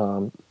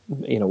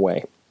in a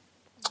way.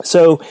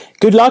 So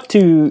good luck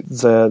to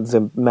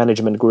the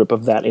management group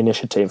of that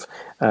initiative,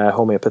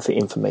 Homeopathy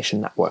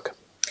Information Network.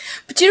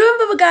 But do you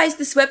remember, guys,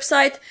 this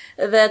website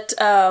that,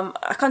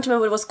 I can't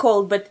remember what it was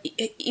called, but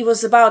it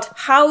was about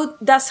how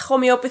does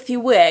homeopathy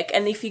work?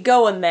 And if you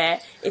go on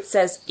there, it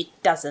says it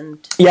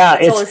doesn't. Yeah,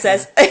 that's all it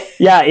says.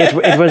 Yeah,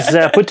 it was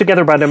put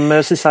together by the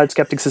Merseyside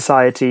Skeptic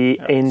Society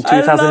in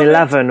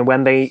 2011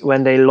 when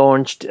they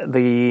launched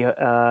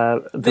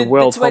the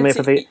World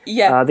Homeopathy,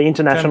 the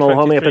International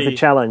Homeopathy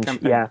Challenge.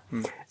 Campaign. Yeah,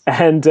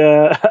 and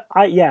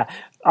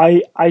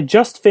I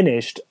just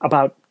finished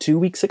about 2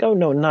 weeks ago.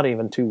 No, not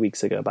even 2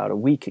 weeks ago. About a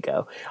week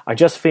ago, I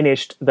just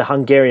finished the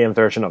Hungarian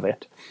version of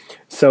it.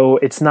 So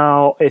it's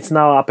now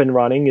up and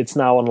running. It's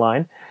now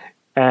online,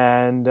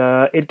 and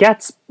it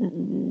gets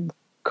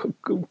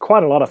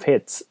quite a lot of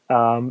hits.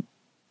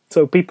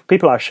 So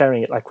people are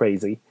sharing it like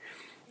crazy.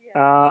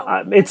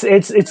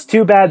 It's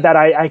too bad that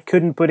I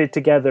couldn't put it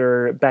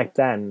together back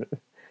then,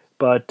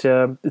 but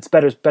it's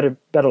better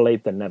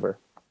late than never.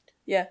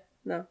 Yeah.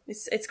 No,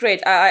 it's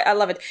great. I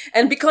love it.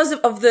 And because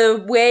of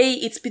the way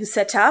it's been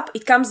set up,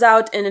 it comes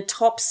out in the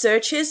top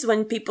searches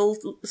when people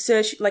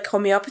search like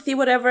homeopathy,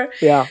 whatever.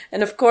 Yeah.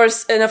 And of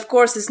course,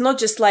 it's not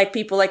just like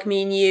people like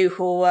me and you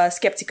who are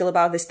skeptical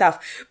about this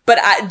stuff, but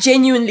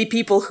genuinely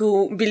people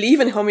who believe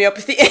in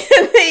homeopathy.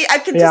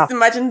 I can just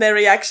imagine their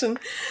reaction.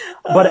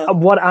 But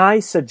what I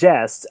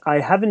suggest, I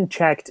haven't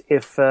checked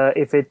if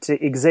it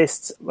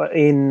exists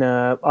in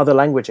other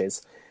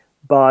languages,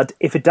 but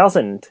if it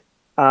doesn't,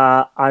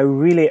 I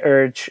really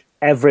urge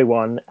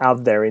everyone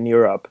out there in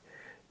Europe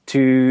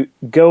to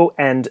go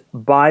and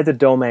buy the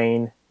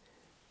domain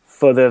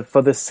for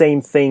the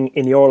same thing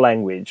in your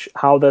language.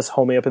 How does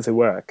homeopathy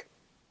work?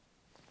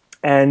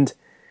 And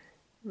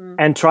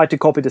try to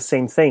copy the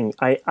same thing.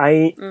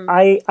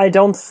 I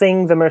don't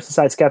think the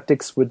Merseyside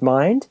skeptics would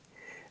mind.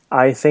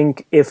 I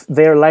think if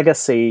their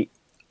legacy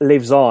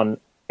lives on,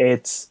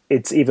 it's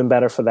even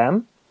better for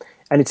them,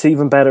 and it's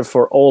even better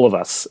for all of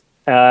us.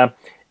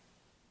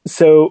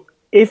 So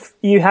if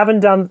you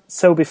haven't done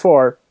so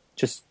before,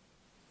 just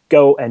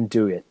go and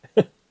do it.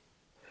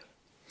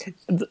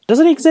 Does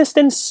it exist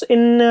in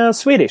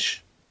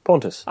Swedish,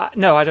 Pontus?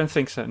 No, I don't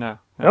think so. No.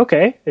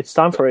 Okay, it's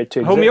time for it to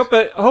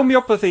exist.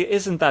 Homeopathy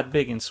isn't that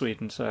big in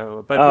Sweden,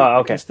 so but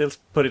we can still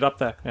put it up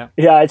there. Yeah.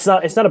 Yeah, it's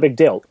not a big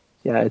deal.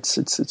 Yeah,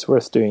 it's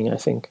worth doing, I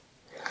think.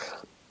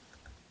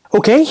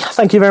 Okay,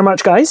 thank you very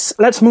much, guys.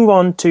 Let's move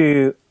on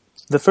to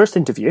the first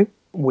interview,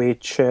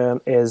 which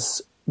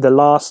is the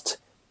last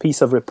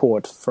piece of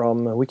report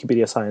from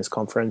Wikipedia Science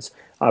Conference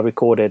I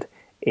recorded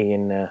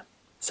in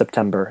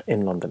September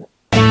in London.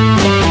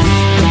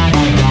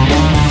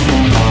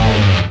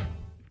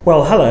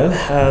 Well, hello.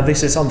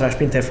 This is András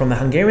Pinter from the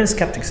Hungarian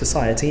Skeptic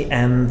Society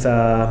and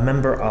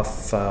member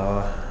of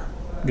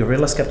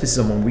Guerrilla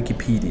Skepticism on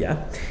Wikipedia,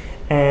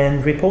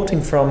 and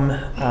reporting from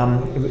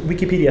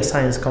Wikipedia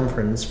Science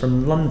Conference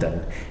from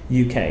London,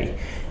 UK.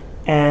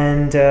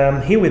 And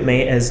here with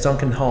me is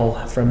Duncan Hall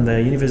from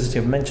the University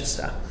of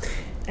Manchester.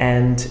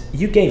 And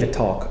you gave a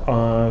talk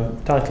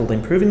titled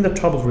 "Improving the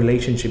Troubled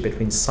Relationship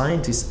Between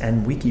Scientists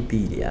and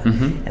Wikipedia,"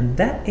 and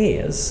that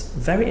is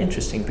very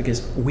interesting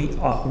because we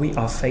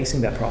are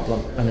facing that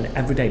problem on an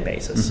everyday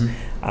basis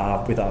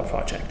with our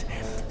project.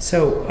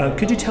 So,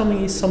 could you tell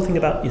me something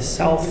about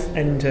yourself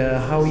and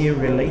how you're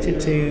related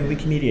to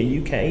Wikimedia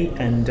UK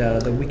and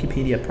the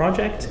Wikipedia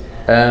project?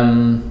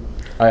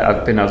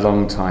 I've been a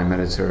long time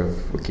editor of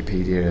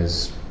Wikipedia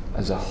as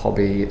a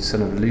hobby. It's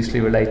sort of loosely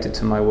related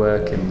to my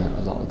work in that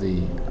a lot of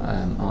the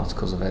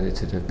articles I've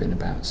edited have been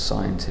about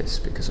scientists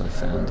because I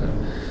found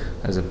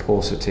there's a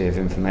paucity of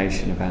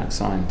information about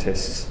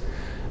scientists.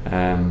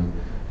 And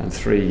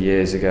 3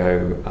 years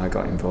ago I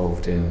got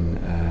involved in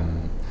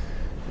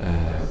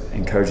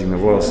encouraging the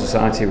Royal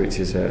Society, which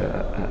is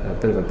a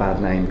bit of a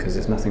bad name because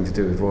it's nothing to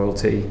do with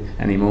royalty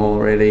anymore,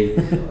 really.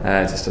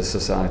 Just a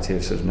society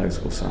of sort of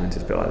notable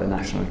scientists, a bit like the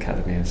National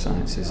Academy of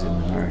Sciences in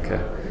America.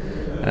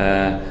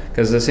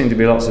 Because there seem to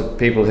be lots of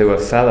people who are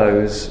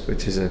fellows,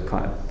 which is a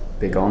quite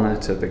big honour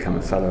to become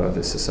a fellow of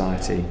the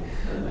society,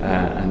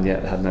 and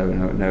yet had no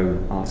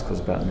articles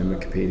about them in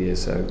Wikipedia.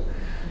 So,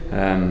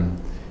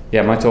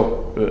 my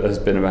talk has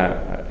been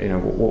about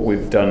what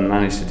we've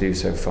managed to do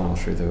so far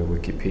through the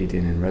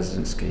Wikipedian in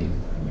Residence scheme,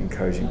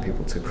 encouraging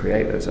people to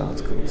create those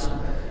articles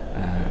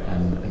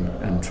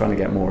and trying to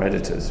get more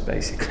editors,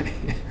 basically.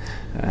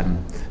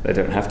 They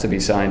don't have to be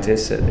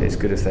scientists. It's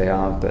good if they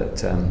are,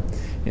 but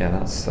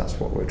that's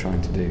what we're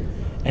trying to do.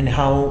 And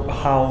how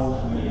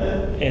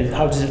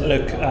does it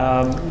look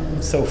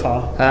so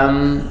far?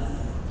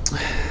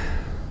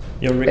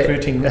 Your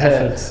recruiting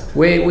efforts.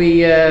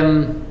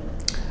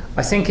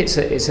 I think it's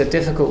a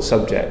difficult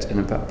subject,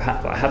 and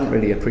perhaps I hadn't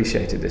really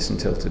appreciated this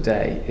until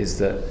today. Is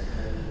that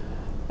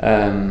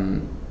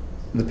the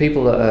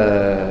people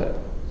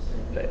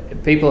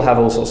have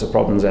all sorts of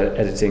problems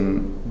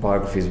editing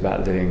biographies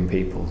about living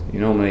people.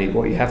 Normally,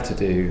 what you have to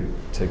do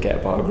to get a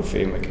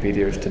biography in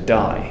Wikipedia is to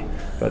die,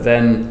 but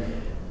then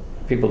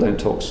people don't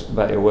talk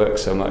about your work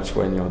so much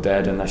when you're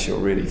dead, unless you're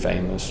really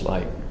famous,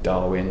 like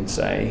Darwin,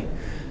 say.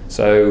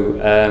 So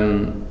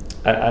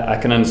I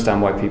can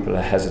understand why people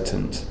are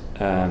hesitant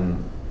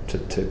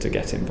to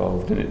get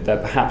involved, and they're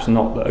perhaps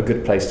not a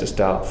good place to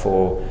start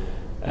for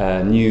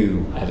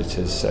new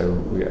editors. So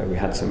we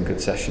had some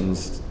good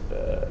sessions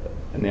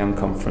in the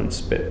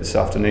unconference bit this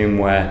afternoon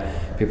where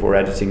people were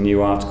editing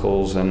new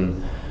articles,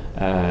 and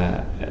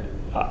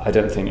I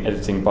don't think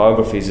editing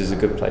biographies is a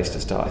good place to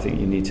start. I think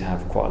you need to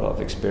have quite a lot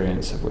of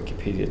experience of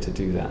Wikipedia to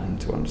do that and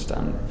to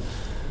understand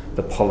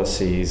the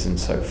policies and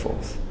so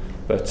forth.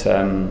 But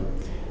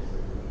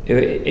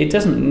it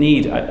doesn't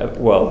need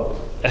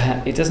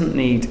it doesn't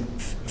need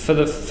for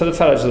the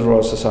fellows of the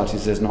Royal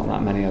Societies. There's not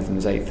that many of them.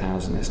 There's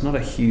 8,000. It's not a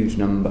huge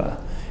number.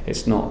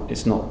 It's not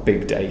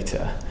big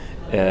data.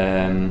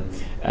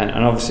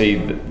 And obviously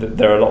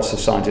there are lots of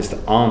scientists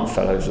that aren't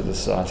fellows of the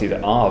society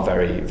that are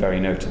very, very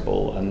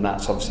notable, and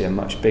that's obviously a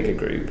much bigger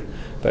group.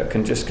 But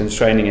just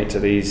constraining it to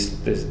these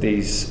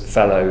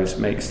fellows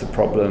makes the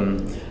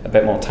problem a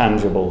bit more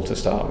tangible to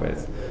start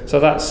with.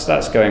 So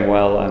that's going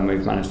well, and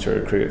we've managed to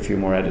recruit a few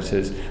more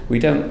editors.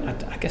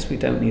 I guess we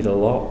don't need a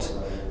lot.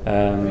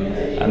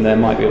 And there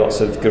might be lots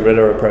of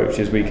guerrilla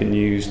approaches we can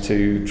use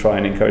to try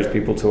and encourage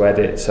people to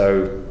edit.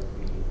 So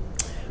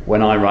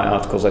when I write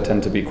articles, I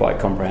tend to be quite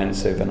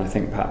comprehensive, and I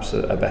think perhaps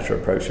a better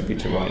approach would be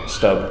to write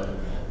stub,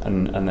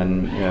 and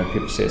then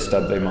people see a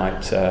stub, they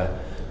might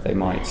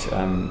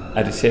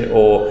edit it,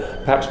 or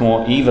perhaps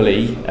more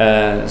evilly.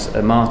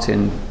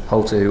 Martin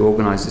Holter, who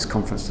organised this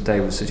conference today,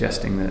 was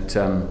suggesting that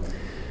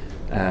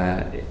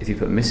if you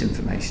put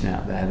misinformation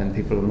out there, then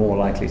people are more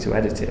likely to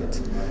edit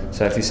it.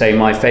 So if you say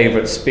my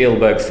favourite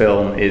Spielberg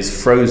film is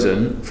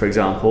Frozen, for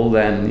example,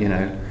 then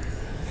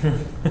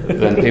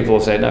then people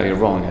will say, no, you're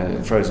wrong,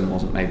 Frozen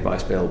wasn't made by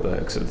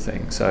Spielberg, sort of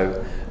thing.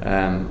 So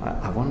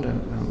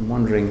I'm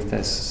wondering if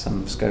there's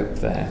some scope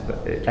there,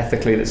 but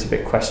ethically that's a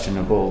bit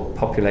questionable,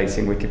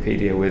 populating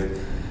Wikipedia with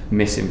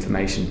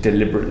misinformation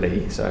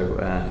deliberately. So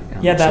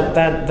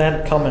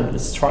that comment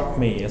struck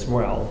me as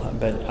well,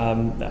 but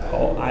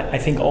I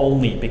think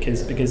only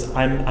because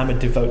I'm a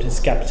devoted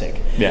skeptic.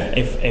 Yeah.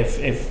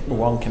 If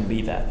one can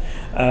be that,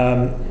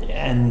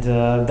 and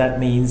that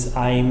means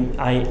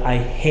I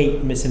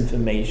hate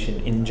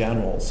misinformation in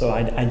general. So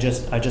I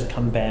just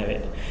can't bear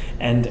it.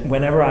 And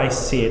whenever I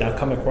see it, I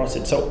come across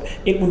it. So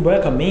it would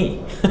work on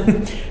me.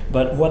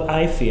 But what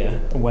I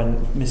fear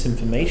when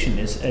misinformation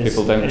is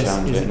people don't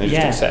challenge it, and they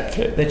just accept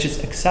it. They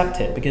just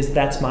accept it because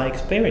that's my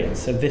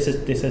experience. So this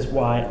is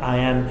why I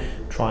am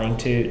trying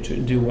to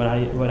do what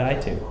I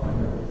do.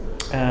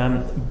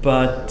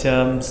 But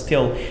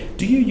still,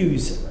 do you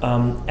use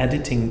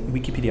editing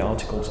Wikipedia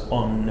articles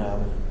on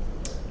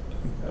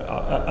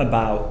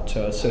about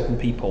certain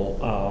people,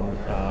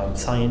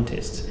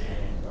 scientists,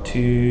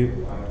 to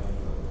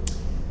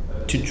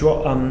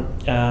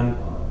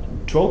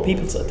draw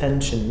people's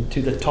attention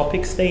to the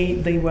topics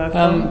they work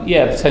on?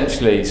 Yeah,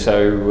 potentially.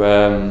 So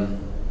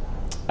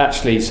there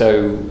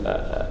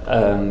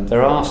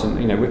are some.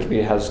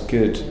 Wikipedia has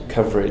good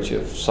coverage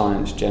of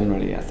science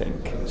generally. I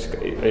think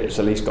it's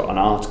at least got an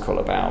article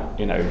about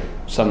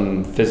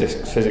some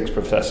physics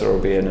professor will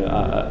be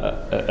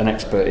an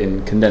expert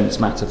in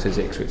condensed matter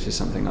physics, which is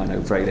something I know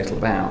very little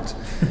about.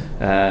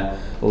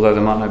 Although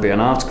there might not be an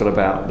article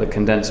about the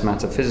condensed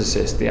matter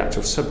physicist, the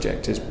actual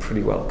subject is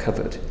pretty well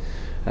covered.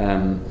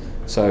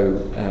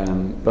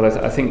 But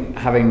I think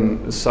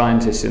having the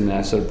scientists in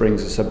there sort of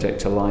brings the subject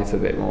to life a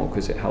bit more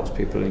because it helps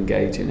people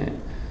engage in it.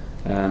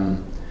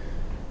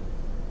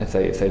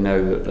 If they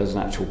know that there's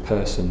an actual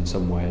person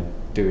somewhere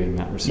doing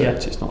that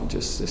research, It's not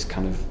just this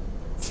kind of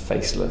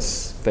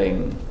faceless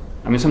thing.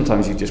 I mean,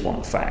 sometimes you just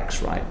want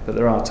facts, right? But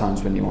there are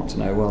times when you want to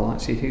know, well,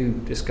 actually, who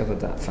discovered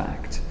that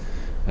fact?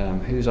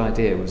 Whose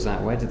idea was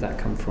that? Where did that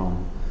come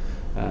from?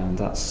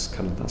 That's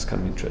kind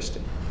of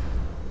interesting.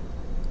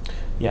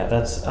 Yeah,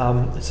 that's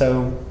that's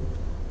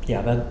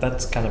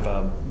kind of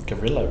a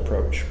guerrilla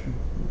approach.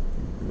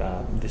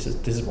 This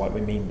is what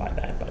we mean by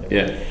that, by the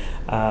way.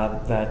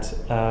 That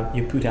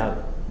you put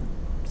out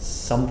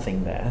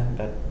something there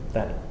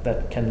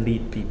that can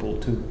lead people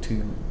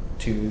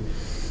to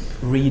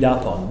read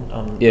up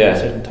on a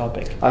certain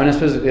topic. I mean, I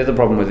suppose the other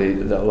problem with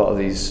a lot of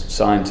these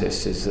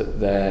scientists is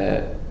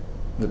that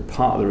the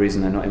part of the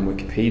reason they're not in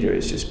Wikipedia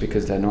is just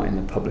because they're not in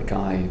the public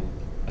eye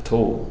at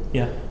all.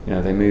 Yeah.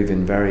 They move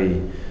in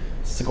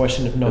it's a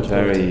question of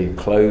notability. Very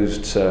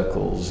closed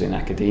circles in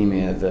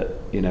academia that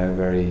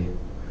very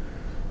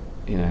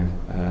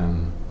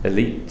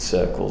elite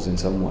circles in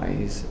some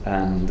ways,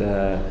 and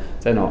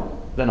they're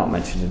not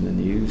mentioned in the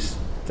news.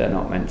 They're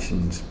not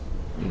mentioned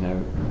in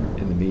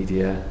the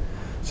media.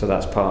 So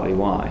that's partly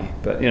why.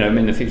 But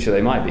in the future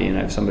they might be.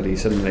 If somebody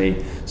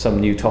suddenly some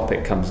new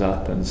topic comes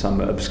up and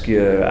some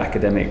obscure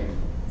academic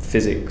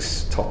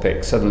physics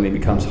topic suddenly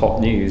becomes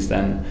hot news,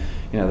 then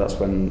that's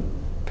when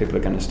people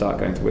are going to start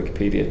going to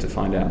Wikipedia to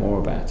find out more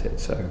about it.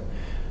 So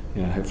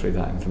hopefully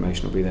that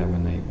information will be there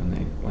when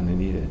they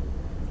need it.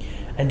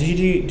 And do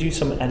you do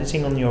some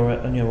editing on your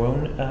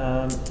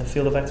own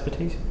field of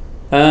expertise?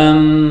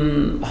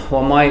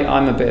 Well,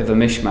 I'm a bit of a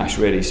mishmash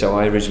really. So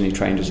I originally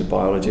trained as a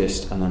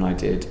biologist, and then I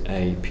did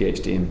a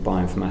PhD in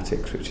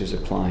bioinformatics, which is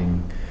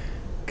applying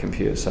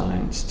computer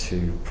science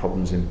to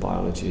problems in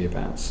biology.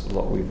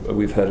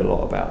 We've heard a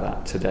lot about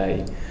that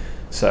today.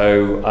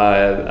 So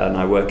and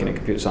I work in a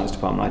computer science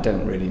department. I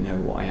don't really know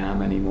what I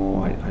am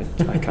anymore. I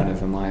kind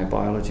of am I a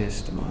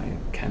biologist? Am I a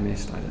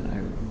chemist? I don't know.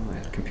 Am I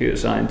a computer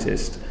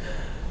scientist?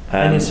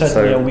 And you're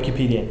certainly a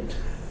Wikipedian.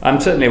 I'm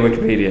certainly a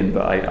Wikipedian,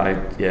 but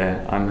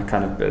I'm a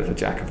kind of bit of a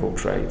jack of all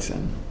trades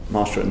and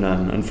master at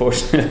none,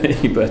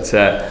 unfortunately. But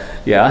I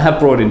have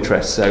broad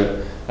interests.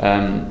 So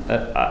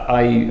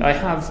I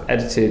have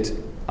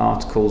edited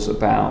articles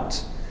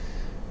about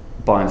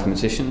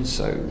bioinformaticians.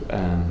 So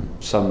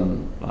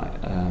some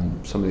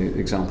of the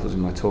examples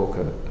in my talk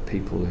are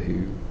people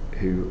who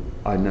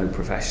I know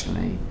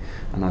professionally,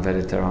 and I've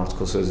edited their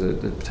articles. So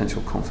there's a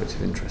potential conflict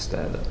of interest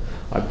there.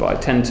 But I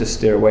tend to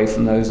steer away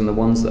from those, and the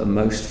ones that are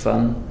most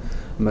fun,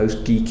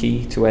 most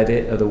geeky to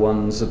edit are the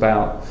ones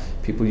about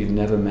people you've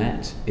never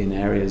met in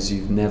areas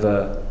you've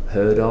never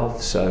heard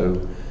of.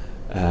 So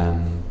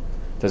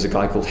there's a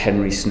guy called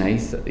Henry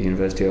Snaith at the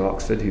University of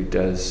Oxford who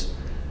does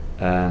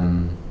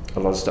a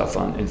lot of stuff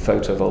in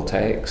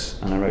photovoltaics,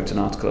 and I wrote an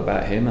article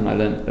about him, and I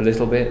learned a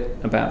little bit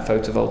about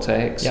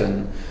photovoltaics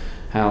and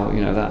how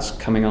that's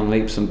coming on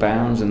leaps and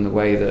bounds, and the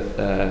way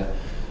that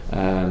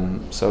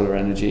solar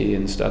energy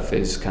and stuff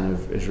is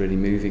really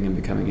moving and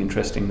becoming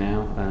interesting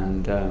now.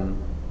 And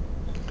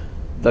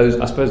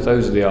I suppose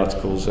those are the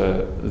articles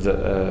that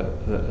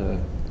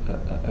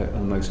are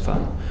most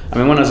fun. I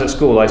mean, when I was at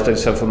school, I studied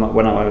stuff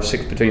when I was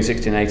between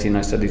 16 and 18.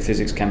 I studied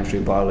physics, chemistry,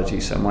 and biology.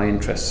 So my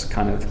interests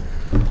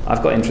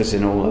I've got interest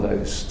in all of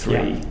those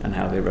three and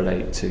how they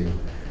relate to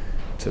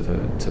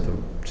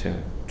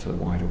the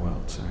wider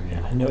world. So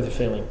I know the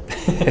feeling.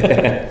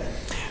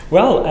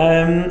 Well,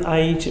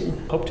 I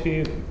hope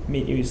to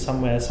meet you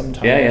somewhere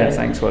sometime. Yeah,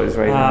 thanks. Well, it was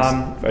very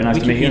nice. Very nice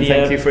to meet you, and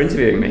thank you for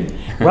interviewing me.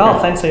 Well,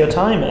 thanks for your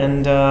time,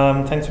 and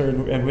thanks for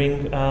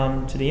agreeing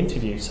to the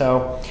interview.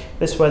 So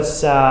this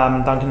was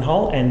Duncan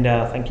Hall, and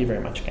thank you very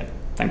much again.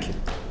 Thank you.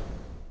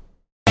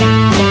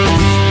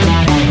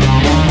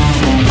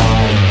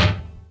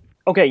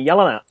 Okay,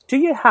 Jelena, do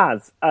you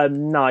have a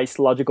nice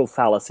logical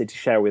fallacy to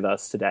share with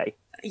us today?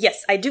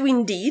 Yes, I do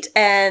indeed,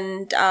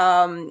 and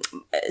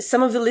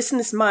some of the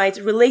listeners might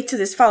relate to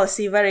this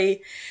fallacy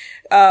very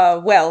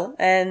well,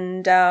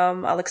 and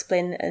I'll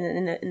explain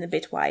in a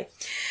bit why.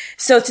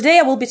 So today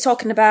I will be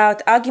talking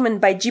about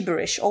argument by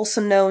gibberish, also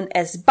known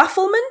as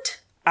bafflement,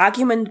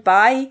 argument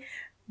by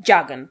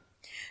jargon.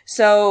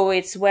 So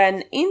it's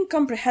when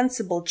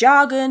incomprehensible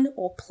jargon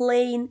or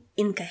plain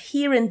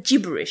incoherent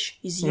gibberish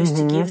is used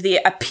to give the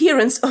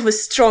appearance of a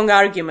strong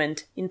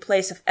argument in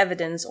place of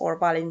evidence or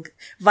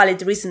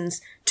valid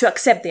reasons to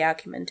accept the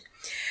argument.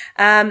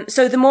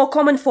 So the more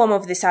common form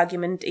of this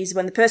argument is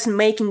when the person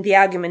making the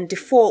argument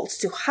defaults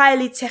to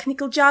highly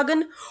technical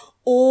jargon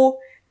or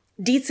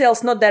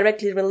details not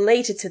directly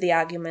related to the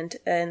argument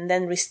and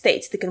then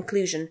restates the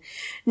conclusion.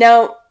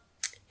 Now,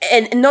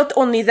 and not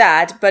only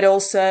that, but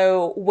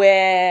also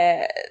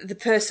where the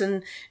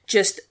person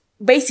just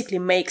basically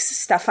makes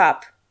stuff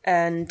up.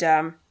 And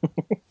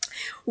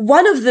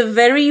one of the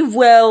very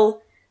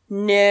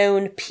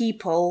well-known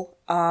people,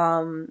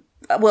 I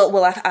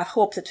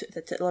hope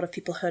that a lot of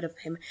people heard of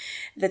him,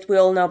 that we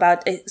all know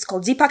about. It's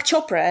called Deepak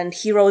Chopra, and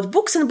he wrote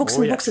books and books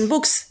and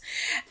books,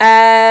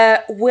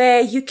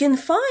 where you can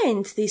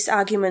find these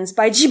arguments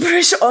by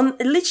gibberish on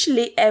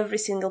literally every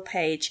single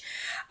page.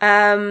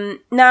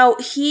 Now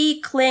he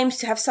claims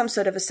to have some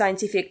sort of a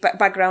scientific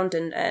background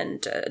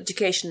and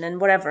education and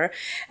whatever.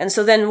 And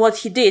so then what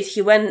he did,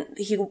 he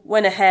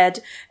went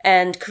ahead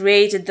and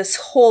created this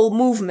whole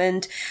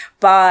movement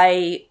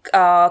by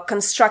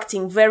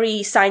constructing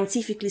very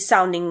scientifically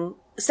sounding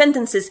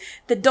sentences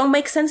that don't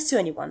make sense to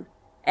anyone,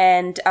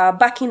 and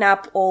backing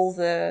up all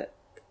the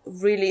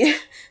really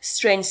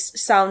strange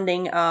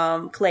sounding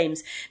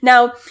claims.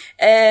 Now,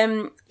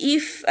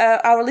 if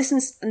our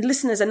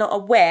listeners are not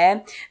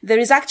aware, there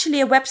is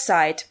actually a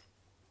website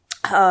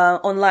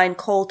online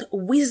called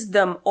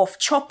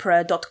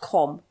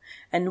wisdomofchopra.com,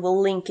 and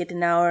we'll link it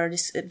in our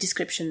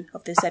description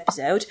of this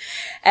episode,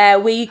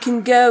 where you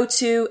can go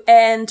to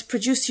and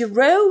produce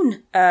your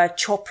own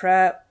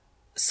Chopra,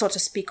 so to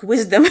speak,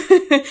 wisdom.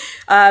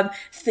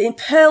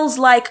 Pearls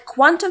like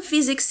quantum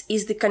physics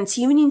is the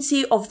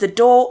continuity of the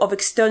door of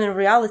external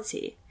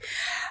reality.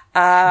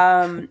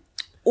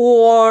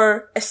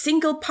 Or a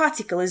single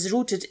particle is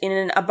rooted in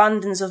an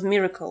abundance of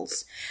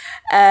miracles.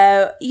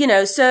 So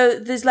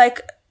there's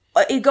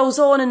it goes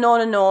on and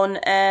on and on,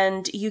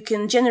 and you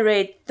can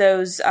generate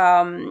those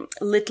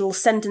little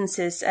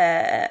sentences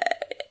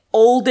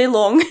all day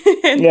long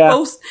and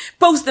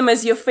post them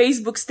as your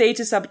Facebook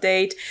status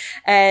update,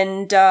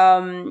 and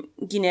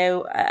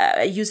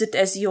use it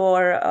as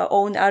your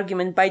own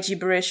argument by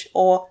gibberish,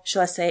 or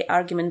shall I say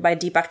argument by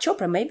Deepak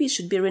Chopra. Maybe it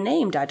should be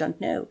renamed, I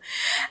don't know.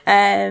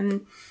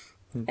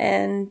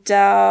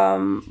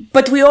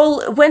 But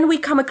when we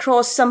come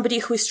across somebody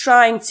who is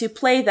trying to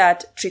play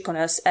that trick on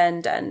us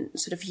and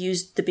sort of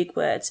use the big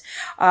words,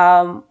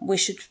 we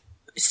should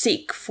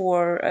seek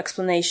for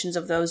explanations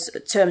of those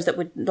terms that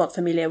we're not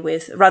familiar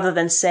with, rather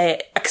than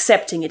say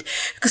accepting it,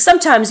 because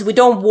sometimes we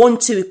don't want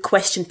to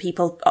question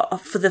people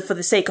for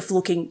the sake of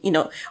looking,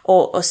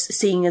 or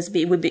seeing as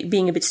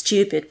being a bit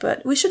stupid.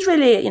 But we should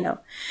really,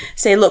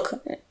 say, look,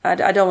 I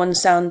don't want to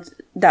sound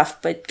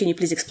daft, but can you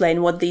please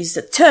explain what these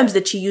terms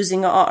that you're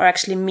using are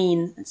actually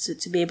mean,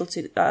 to be able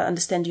to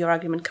understand your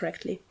argument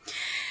correctly.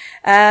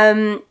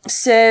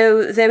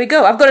 So there we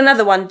go. I've got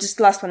another one, just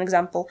last one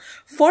example.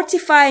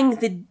 Fortifying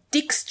the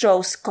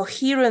dextrose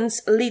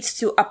coherence leads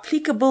to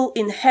applicable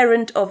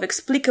inherent of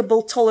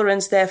explicable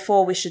tolerance.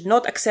 Therefore, we should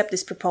not accept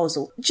this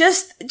proposal.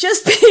 Just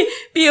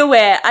be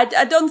aware.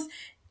 I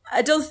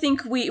don't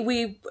think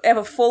we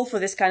ever fall for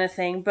this kind of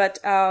thing, but,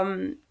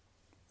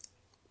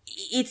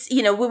 it's,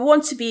 we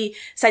want to be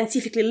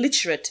scientifically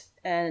literate,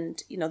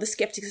 and, the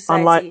skeptic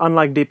society.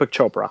 Unlike Deepak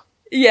Chopra.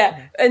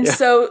 Yeah. And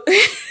so,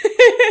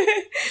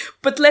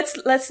 but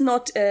let's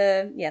not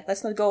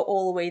go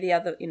all the way the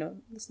other,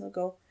 let's not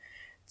go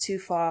too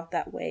far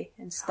that way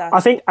and start.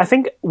 I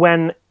think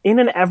when in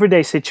an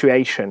everyday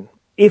situation,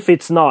 if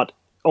it's not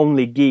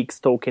only geeks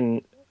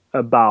talking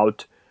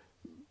about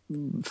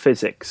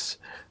physics,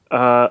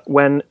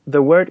 when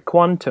the word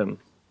quantum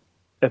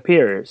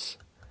appears,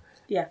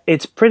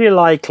 it's pretty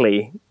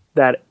likely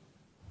that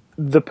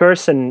the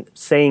person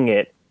saying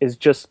it is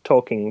just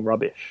talking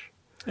rubbish.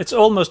 It's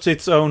almost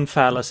its own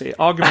fallacy.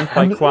 Argument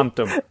by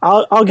quantum.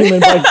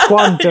 Argument by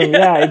quantum,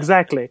 yeah,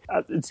 exactly.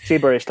 It's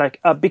gibberish,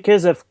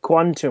 because of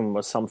quantum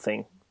or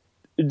something.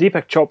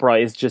 Deepak Chopra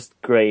is just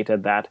great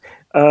at that.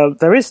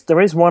 There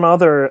is one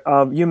other,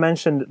 you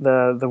mentioned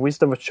the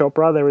wisdom of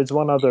Chopra, there is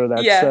one other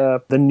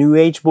that's the New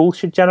Age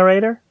bullshit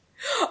generator.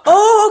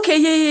 Oh,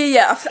 okay,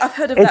 yeah. I've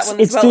heard of that one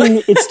as well.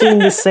 It's doing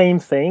the same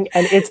thing,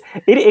 and it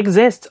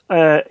exists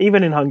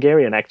even in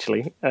Hungarian.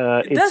 Actually,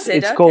 it's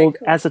Okay, called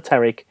cool.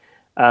 esoteric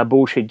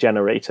bullshit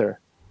generator,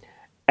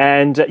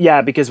 and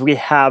because we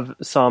have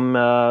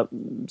some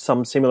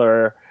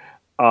similar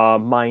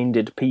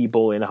minded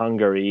people in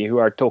Hungary who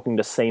are talking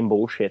the same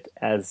bullshit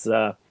as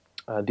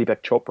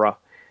Deepak Chopra.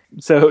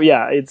 So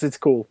it's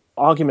cool.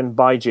 Argument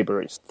by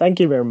gibberish. Thank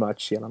you very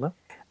much, Jelena.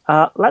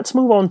 Let's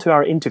move on to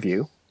our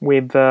interview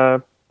with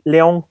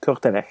Leon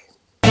Korteweg.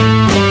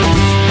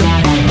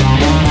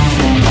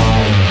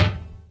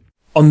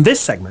 On this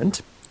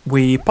segment,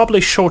 we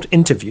publish short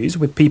interviews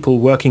with people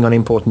working on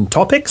important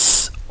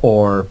topics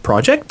or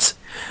projects,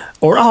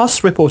 or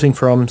us reporting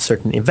from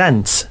certain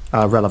events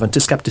relevant to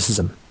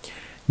skepticism.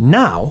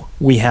 Now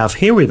we have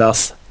here with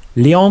us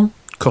Leon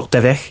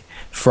Korteweg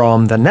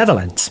from the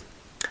Netherlands.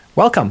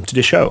 Welcome to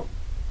the show.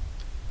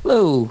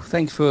 Hello,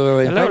 thanks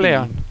for inviting Hello, me.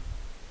 Leon.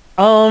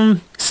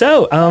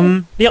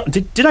 Leon,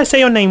 did I say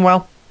your name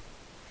well?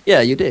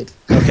 Yeah, you did.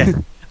 Okay.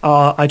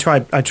 I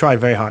tried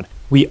very hard.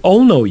 We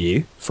all know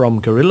you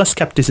from Guerrilla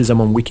Skepticism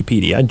on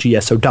Wikipedia,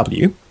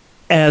 GSOW,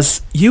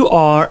 as you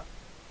are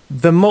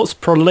the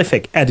most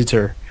prolific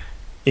editor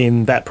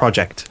in that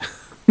project.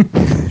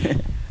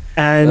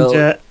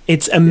 And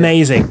it's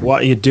amazing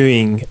what you're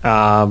doing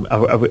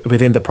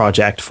within the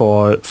project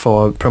for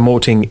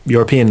promoting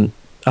European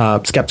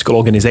skeptical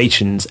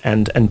organizations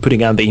and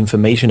putting out the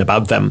information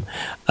about them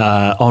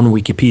on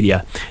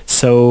Wikipedia.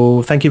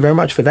 So thank you very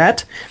much for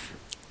that.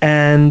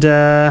 And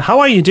how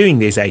are you doing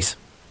these days?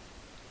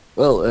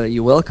 Well,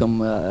 you're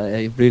welcome.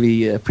 I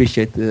really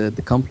appreciate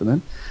the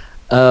compliment.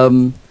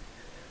 I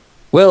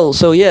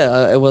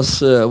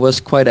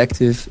was quite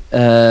active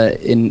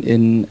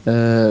when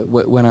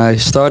I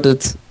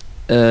started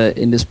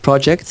in this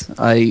project.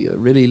 I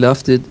really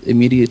loved it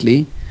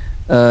immediately.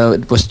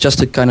 It was just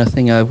the kind of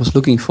thing I was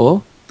looking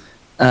for,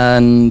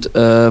 and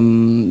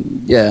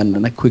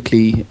I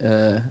quickly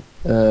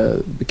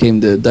became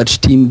the Dutch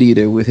team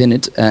leader within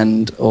it,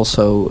 and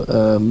also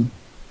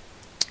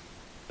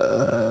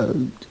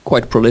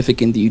quite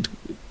prolific indeed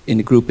in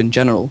the group in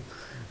general.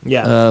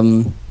 Yeah.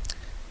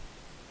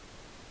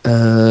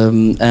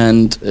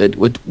 And it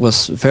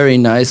was very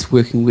nice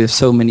working with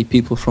so many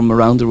people from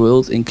around the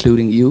world,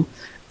 including you,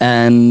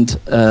 and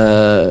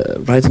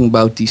writing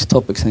about these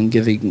topics and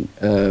giving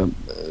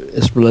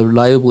as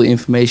reliable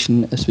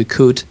information as we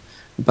could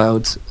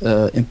about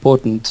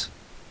important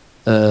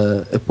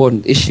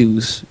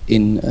issues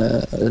in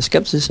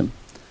skepticism.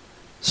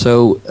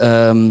 So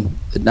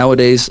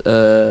nowadays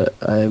I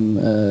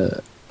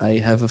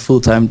have a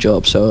full-time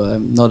job, so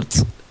I'm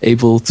not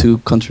able to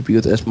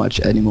contribute as much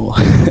anymore.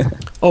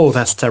 Oh,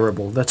 that's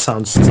terrible. That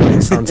sounds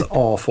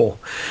awful.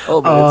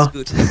 Oh, but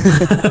it's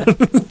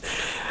good.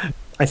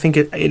 I think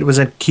it was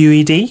at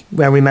QED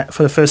where we met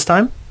for the first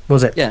time,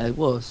 was it? Yeah, it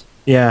was.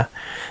 Yeah.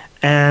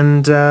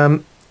 And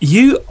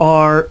you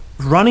are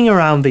running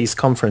around these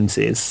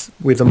conferences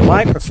with a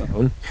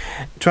microphone,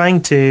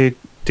 trying to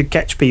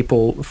catch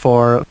people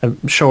for a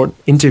short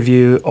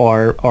interview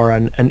or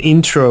an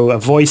intro, a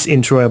voice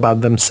intro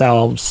about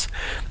themselves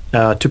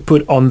to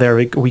put on their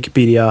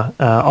Wikipedia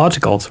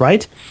articles,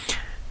 right?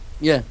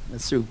 Yeah,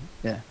 that's true.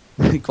 Yeah,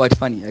 quite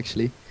funny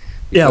actually.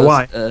 Yeah,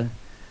 why?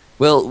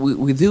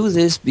 We do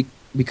this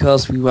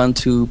because we want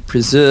to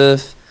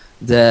preserve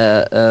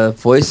the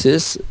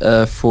voices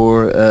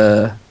for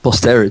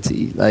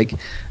posterity. Like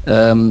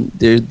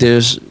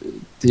there's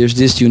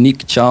this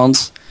unique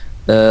chance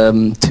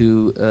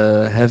to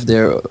have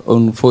their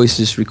own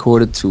voices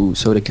recorded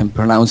so they can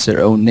pronounce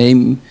their own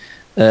name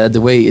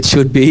the way it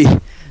should be.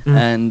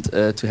 And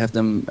to have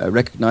them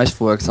recognized.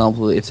 For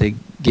example, if they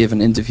give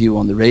an interview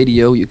on the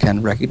radio, you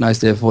can recognize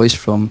their voice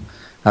from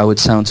how it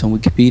sounds on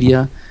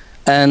Wikipedia,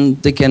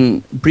 and they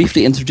can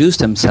briefly introduce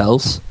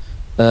themselves,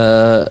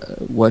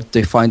 what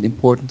they find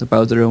important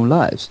about their own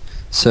lives.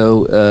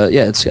 So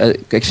it's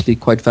actually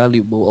quite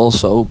valuable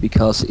also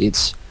because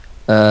it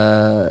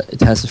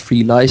has a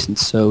free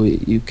license, so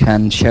you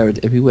can share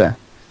it everywhere.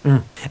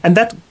 And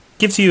that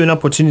gives you an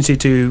opportunity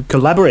to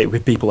collaborate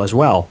with people as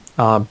well.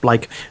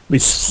 Like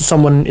if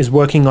someone is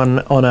working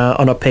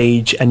on a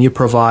page and you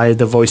provide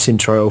the voice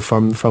intro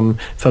from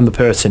the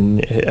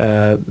person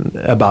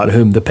about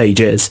whom the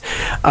page is.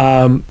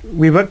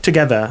 We work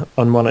together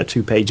on one or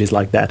two pages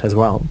like that as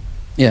well.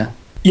 Yeah.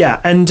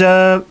 Yeah, and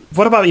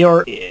what about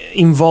your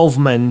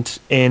involvement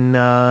in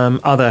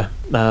other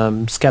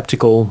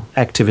skeptical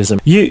activism?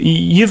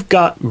 You've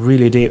got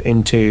really deep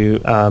into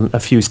a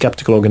few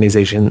skeptical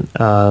organizations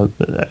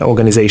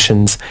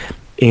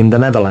in the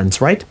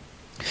Netherlands, right?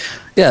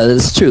 Yeah,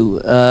 that's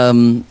true.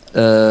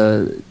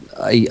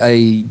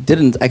 I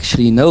didn't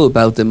actually know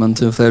about them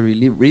until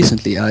very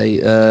recently.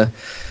 I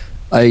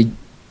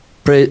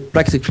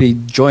practically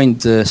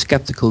joined the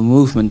skeptical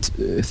movement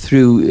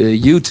through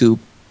YouTube.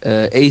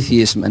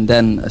 Atheism and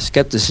then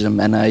skepticism,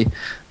 and I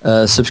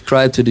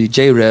subscribed to the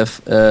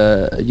JREF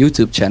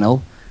YouTube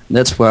channel.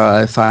 That's where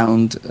I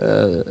found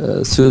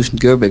Susan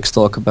Gerbich's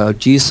talk about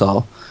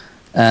GSOL,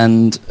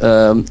 And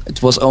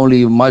it was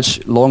only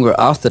much longer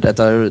after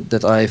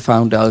that I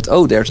found out,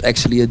 there's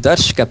actually a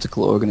Dutch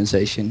skeptical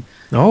organization,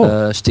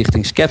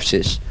 Stichting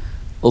Skepsis.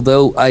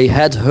 Although I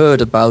had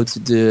heard about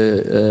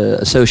the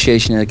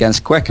Association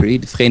Against Quackery,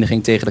 de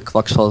Vereniging tegen de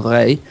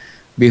Kwakzalverij,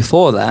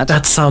 before that.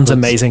 That sounds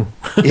amazing.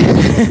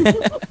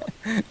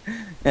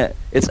 Yeah,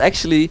 it's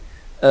actually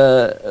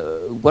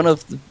one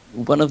of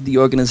the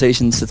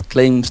organizations that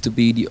claims to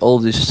be the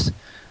oldest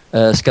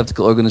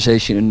skeptical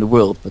organization in the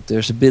world, but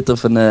there's a bit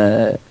of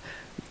a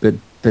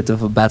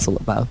battle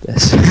about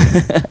this.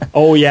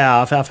 Oh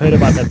yeah, I've heard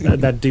about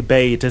that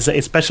debate,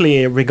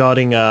 especially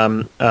regarding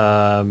a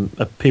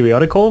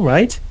periodical,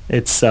 right?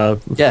 It's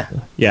yeah.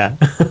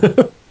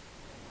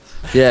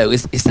 Yeah,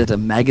 is that a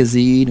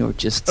magazine or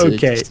just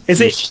okay?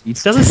 Just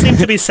it doesn't seem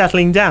to be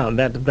settling down,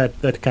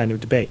 that kind of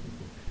debate.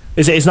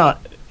 It's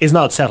not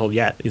settled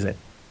yet, is it?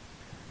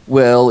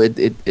 Well,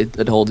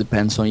 it all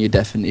depends on your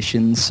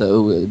definition.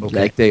 So,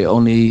 like, they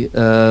only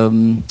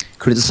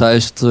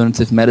criticize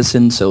alternative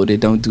medicine, so they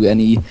don't do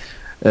any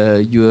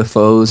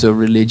UFOs or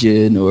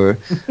religion or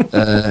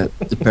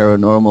the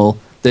paranormal.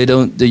 They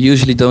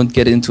usually don't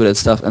get into that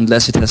stuff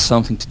unless it has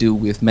something to do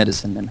with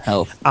medicine and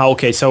health.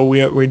 Okay. So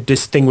we're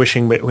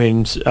distinguishing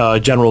between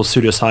general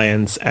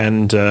pseudoscience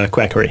and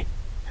quackery.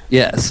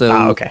 Yeah.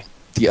 So okay.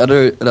 The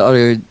other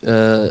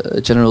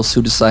general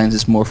pseudoscience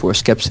is more for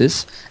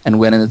skepsis, and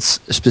when it's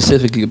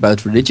specifically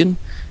about religion,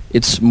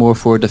 it's more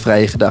for the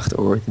vrije gedachte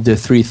or the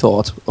free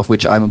thought, of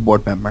which I'm a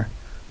board member.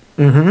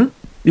 Mm-hmm.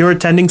 You're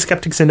attending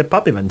Skeptics in the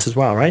Pub events as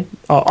well, right?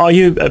 Are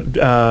you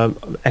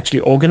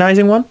actually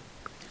organizing one?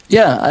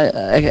 Yeah,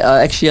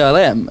 I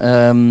am.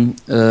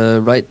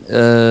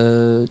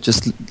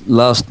 Just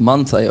last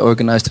month I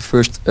organized the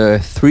first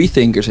 3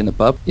 thinkers in a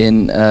pub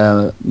in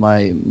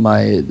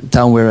my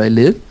town where I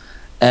live,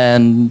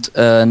 and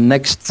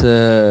next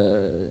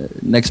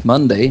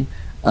Monday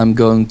I'm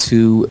going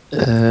to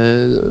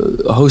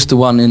host the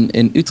one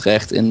in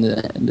Utrecht in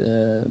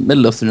the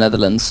middle of the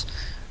Netherlands,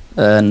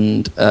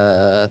 and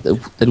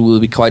that will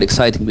be quite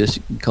exciting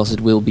because it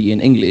will be in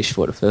English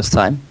for the first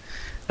time.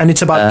 And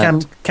it's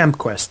about Camp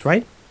Quest,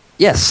 right?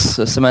 Yes,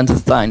 Samantha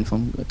Stein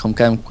from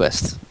Camp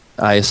Quest.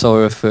 I saw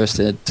her first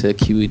at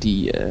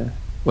QED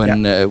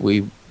when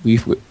we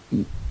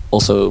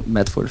also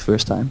met for the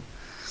first time.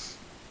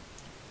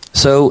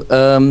 So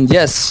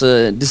this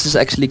is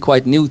actually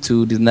quite new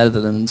to the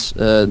Netherlands.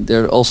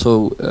 There are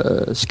also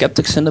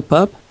skeptics in the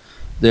pub.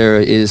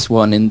 There is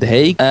one in The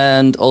Hague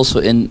and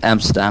also in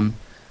Amsterdam.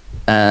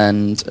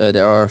 And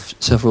there are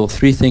several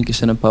free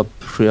thinkers in the pub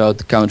throughout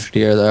the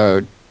country that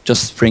are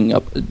just springing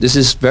up. This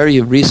is very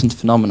recent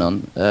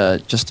phenomenon,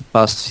 just the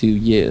past few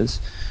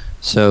years.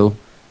 So,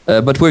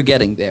 but we're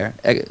getting there.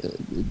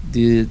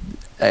 The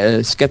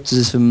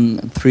skepticism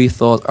and free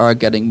thought are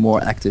getting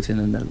more active in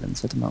the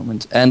Netherlands at the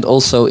moment, and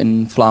also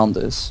in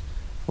Flanders,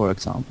 for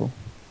example.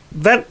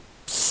 That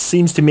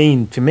seems to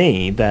mean to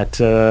me that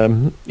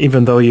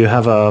even though you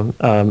have a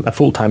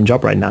full-time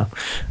job right now,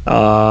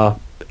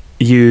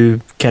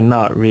 you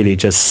cannot really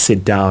just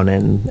sit down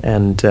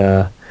and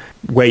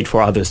wait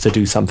for others to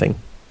do something.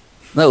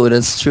 No,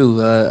 that's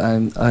true.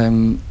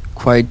 I'm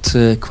quite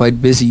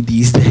busy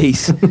these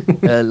days.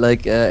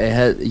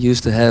 I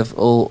used to have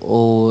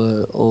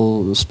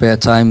all spare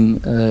time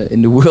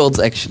in the world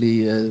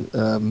actually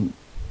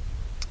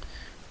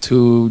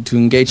to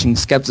engage in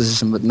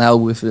skepticism, but now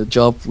with a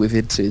job with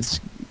it's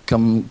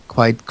come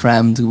quite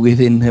crammed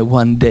within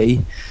one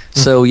day.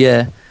 So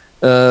yeah,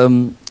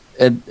 and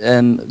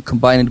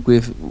combine it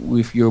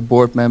with your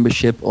board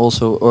membership,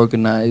 also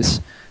organize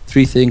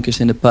 3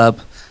 thinkers in the pub,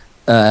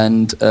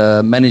 and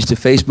manage the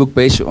Facebook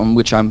page on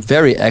which I'm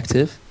very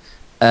active,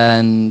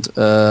 and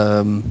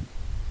then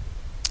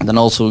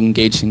also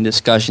engage in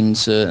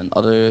discussions and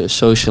other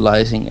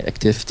socializing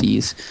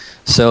activities.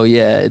 So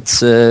yeah,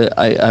 it's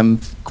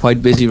I'm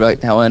quite busy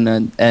right now,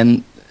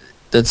 and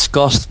that's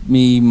cost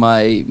me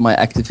my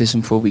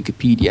activism for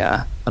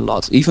Wikipedia a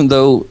lot. Even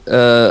though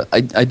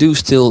I do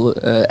still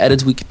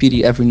edit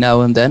Wikipedia every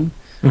now and then.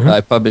 Mm-hmm.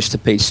 I published a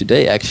page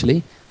today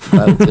actually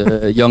about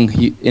young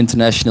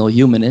international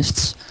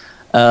humanists.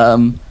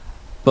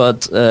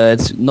 But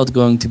it's not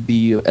going to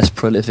be as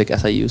prolific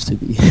as I used to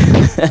be.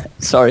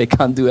 Sorry, I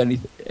can't do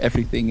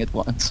everything at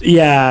once.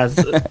 Yeah,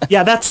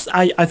 That's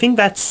I think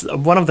that's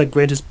one of the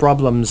greatest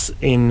problems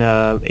in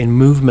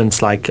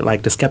movements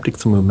like the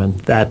skeptics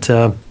movement, that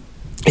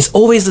it's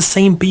always the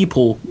same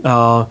people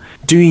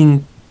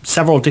doing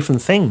several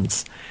different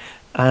things,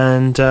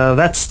 and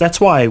that's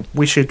why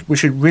we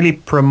should really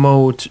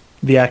promote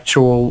the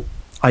actual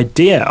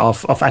idea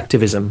of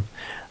activism,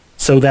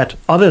 so that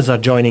others are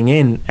joining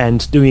in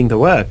and doing the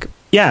work.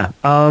 Yeah.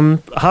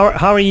 How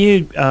are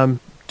you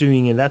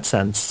doing in that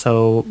sense?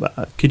 So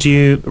could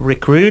you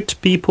recruit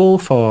people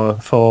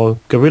for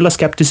guerrilla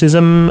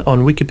skepticism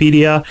on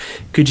Wikipedia?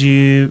 Could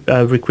you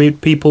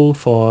recruit people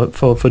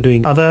for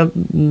doing other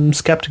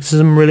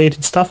skepticism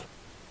related stuff?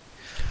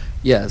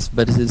 Yes,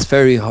 but it's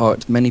very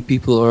hard. Many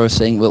people are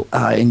saying, well,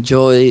 I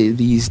enjoy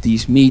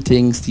these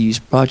meetings, these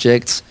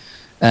projects,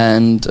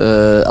 and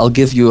I'll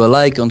give you a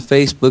like on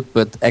Facebook,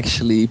 but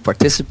actually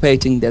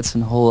participating, that's a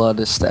whole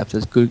other step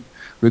that could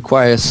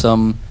require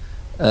some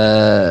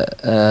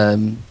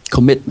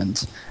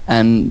commitment,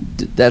 and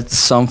that's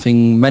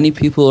something many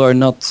people are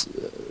not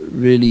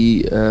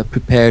really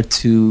prepared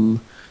to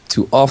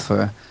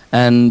offer,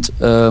 and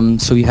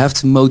so you have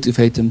to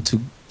motivate them to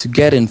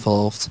get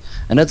involved,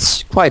 and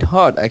that's quite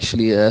hard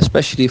actually,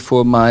 especially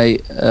for my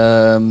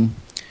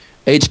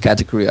age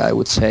category. I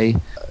would say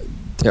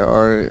there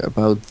are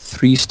about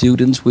 3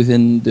 students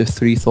within the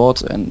 3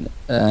 thought, and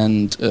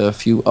a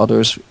few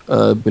others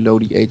below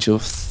the age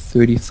of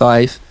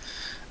 35.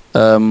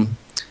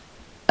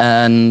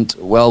 And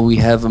well, we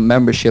have a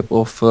membership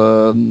of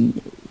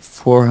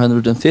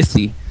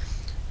 450,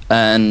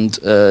 and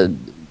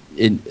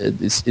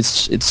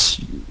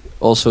it's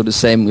also the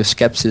same with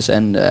Skepsis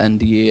and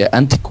the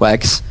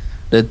anti-quacks,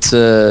 that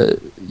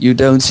you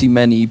don't see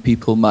many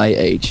people my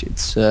age.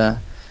 It's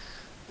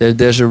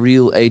there's a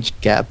real age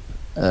gap,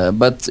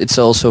 but it's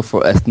also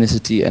for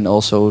ethnicity, and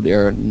also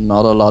there are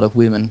not a lot of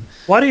women.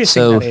 Why do you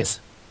think that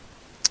is?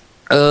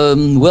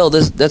 Well,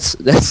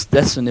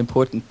 that's an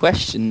important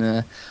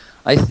question.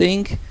 I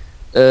think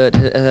it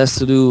has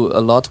to do a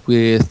lot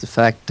with the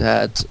fact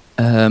that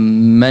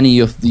many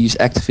of these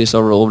activists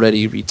are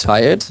already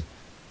retired,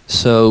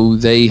 so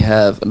they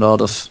have a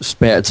lot of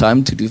spare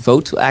time to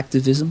devote to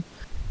activism.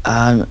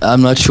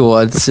 I'm not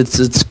sure. It's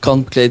a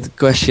complicated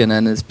question,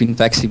 and it's been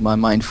vexing my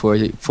mind for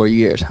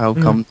years. How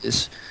come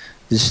this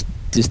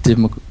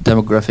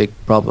demographic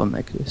problem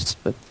exists?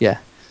 But yeah.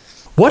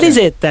 What is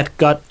it that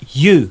got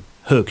you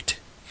hooked?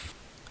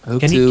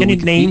 Can you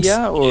name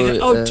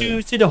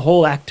to the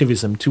whole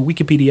activism, to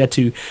Wikipedia,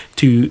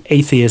 to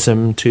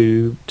atheism,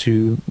 to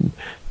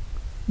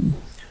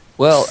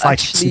fight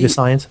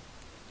pseudoscience?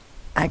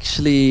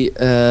 Actually,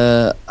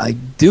 I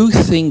do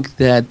think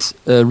that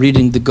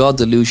reading The God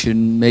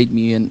Delusion made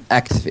me an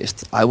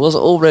activist. I was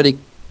already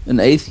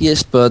an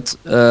atheist, but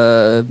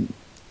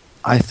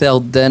I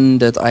felt then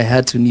that I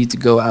had to need to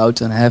go out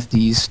and have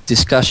these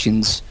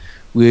discussions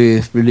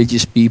with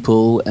religious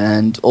people,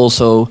 and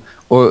also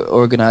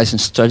organize and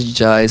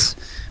strategize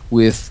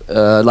with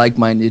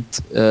like-minded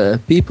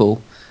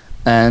people,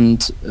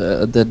 and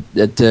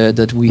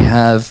that we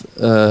have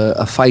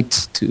a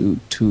fight to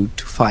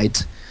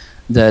fight.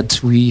 That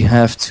we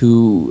have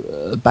to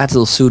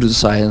battle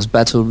pseudoscience,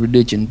 battle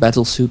religion,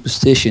 battle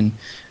superstition,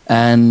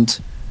 and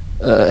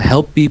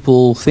help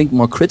people think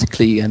more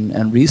critically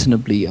and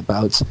reasonably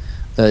about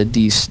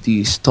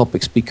these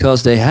topics,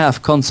 because they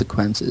have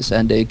consequences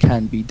and they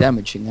can be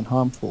damaging and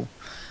harmful.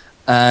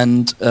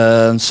 And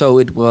so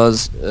it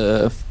was,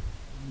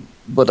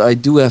 but I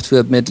do have to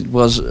admit it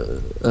was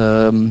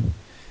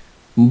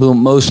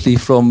mostly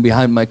from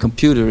behind my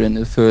computer in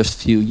the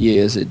first few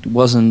years. It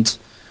wasn't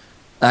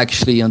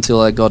actually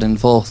until I got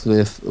involved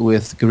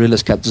with guerrilla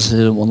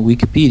skepticism on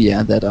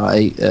Wikipedia that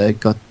I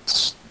got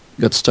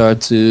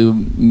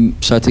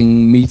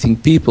starting meeting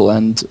people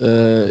and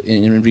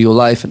in real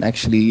life, and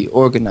actually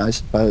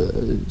organized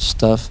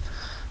stuff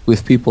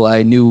with people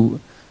I knew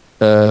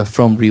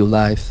from real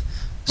life.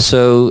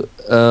 So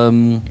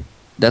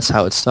that's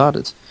how it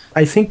started.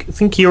 I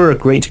think you're a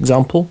great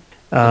example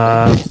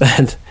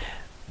that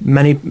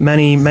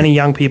many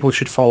young people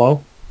should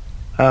follow.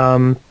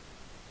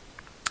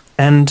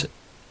 And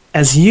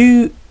as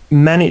you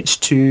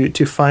managed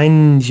to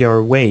find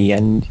your way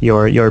and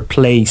your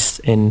place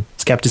in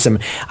skepticism,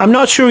 I'm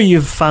not sure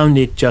you've found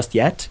it just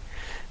yet,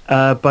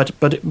 but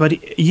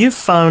you've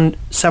found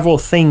several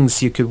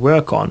things you could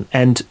work on,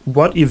 and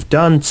what you've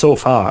done so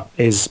far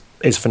is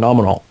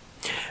phenomenal,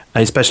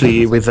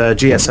 especially with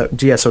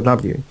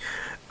GSOW.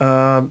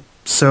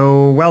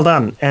 So well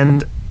done,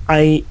 and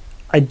I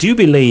do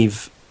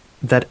believe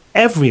that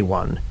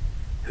everyone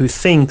who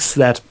thinks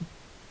that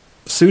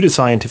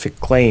pseudoscientific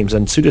claims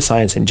and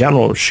pseudoscience in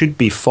general should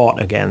be fought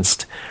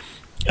against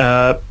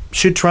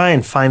should try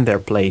and find their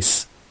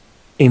place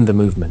in the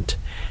movement.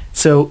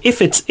 So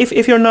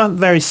if you're not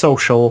very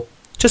social,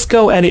 just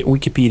go edit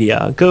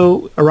Wikipedia,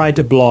 go write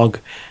a blog,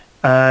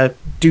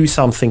 do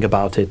something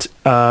about it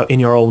in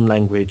your own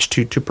language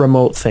to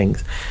promote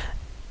things.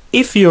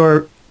 If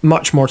you're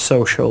much more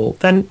social,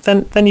 then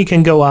you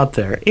can go out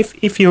there.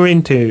 If you're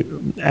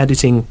into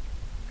editing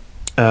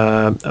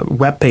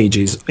web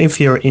pages, if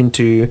you're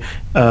into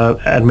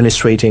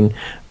administrating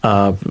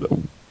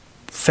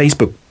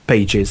Facebook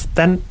pages,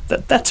 then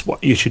that's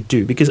what you should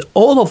do, because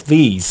all of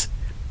these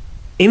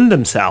in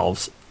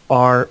themselves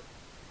are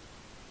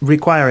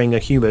requiring a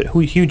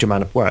huge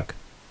amount of work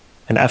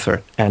and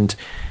effort, and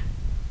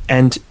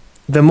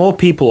the more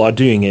people are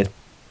doing it,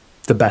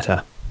 the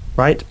better,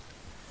 right?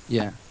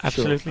 Yeah,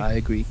 absolutely. Sure, I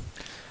agree.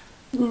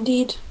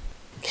 Indeed.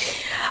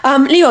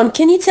 Leon,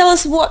 can you tell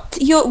us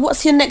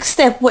what's your next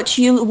step? What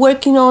you're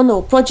working on,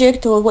 or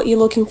project, or what you're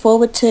looking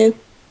forward to?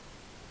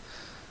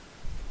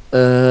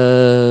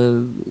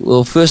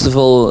 Well, first of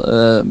all,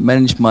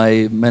 manage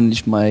my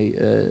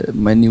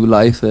new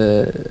life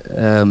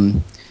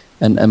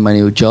and my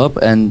new job,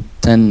 and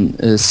then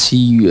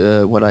see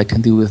what I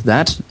can do with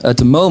that. At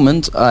the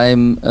moment,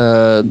 I'm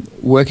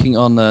working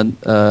on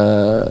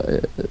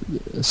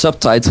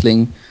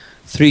subtitling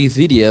 3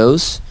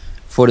 videos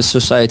for the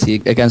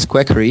Society Against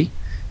Quackery,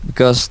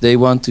 because they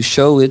want to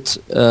show it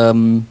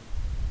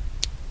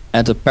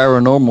at a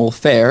paranormal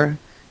fair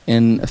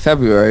in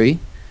February,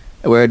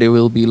 where there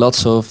will be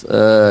lots of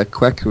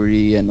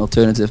quackery and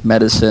alternative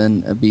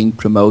medicine being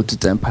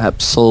promoted and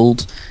perhaps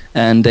sold.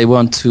 And they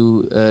want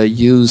to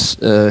use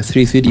 3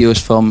 videos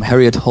from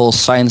Harriet Hall's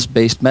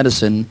Science-Based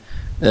Medicine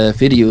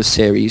video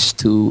series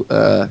to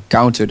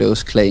counter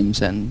those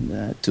claims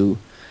and to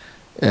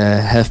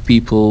have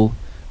people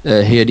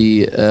hear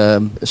the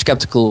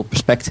skeptical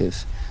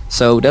perspective.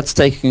 So that's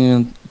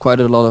taking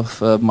quite a lot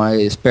of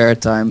my spare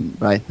time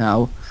right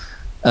now.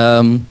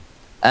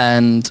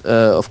 And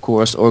of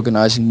course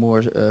organizing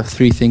more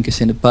free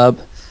thinkers in the pub,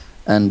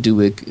 and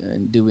doing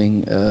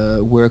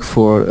work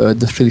for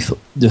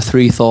the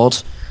three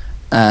thoughts,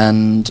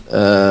 and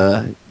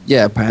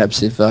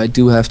perhaps if I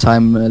do have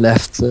time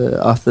left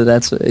after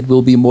that, it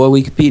will be more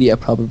Wikipedia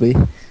probably.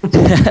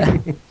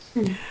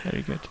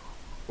 Very good.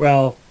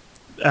 Well,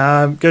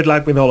 good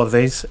luck with all of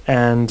these,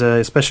 and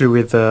especially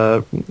with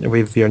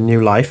your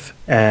new life,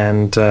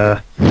 and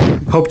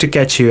hope to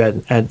catch you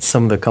at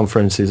some of the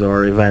conferences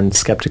or events,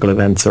 skeptical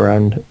events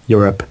around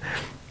Europe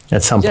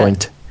at some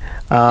point.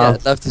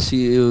 I'd love to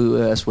see you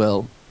as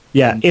well.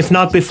 Yeah, if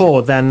not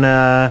before, then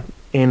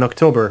in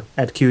October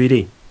at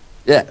QED.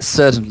 Yeah,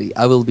 certainly.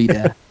 I will be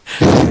there.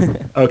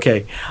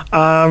 Okay.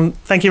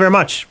 Thank you very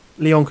much,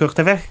 Leon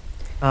Korteweg.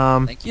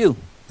 Thank you.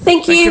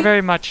 Thank you. Thank you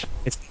very much.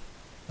 It's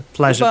a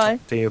pleasure Goodbye.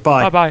 to you.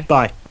 Bye. Bye-bye.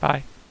 Bye.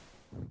 Bye.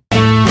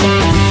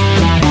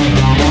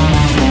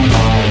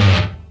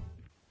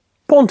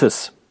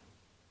 Pontus,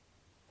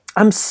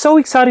 I'm so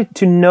excited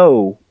to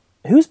know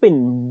who's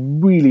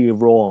been really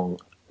wrong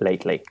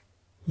lately.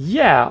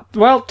 Yeah,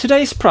 well,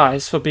 today's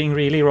prize for being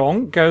really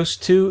wrong goes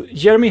to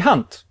Jeremy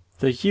Hunt,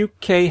 the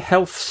UK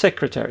Health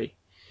Secretary.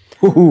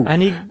 Ooh.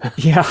 And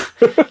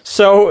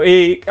so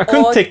I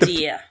couldn't take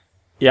dear.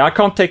 I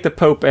can't take the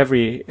Pope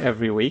every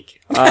week.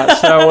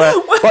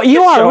 But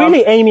you are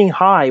really aiming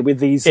high with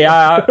these.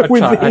 Yeah, I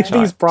try.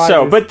 These prizes.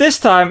 So, but this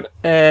time,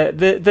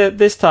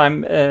 this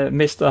time,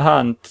 Mr.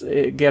 Hunt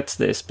gets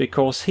this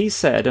because he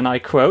said, and I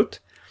quote.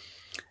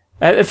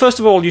 First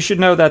of all, you should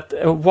know that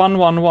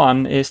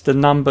 111 is the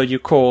number you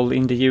call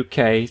in the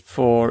UK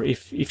for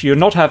if you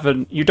don't have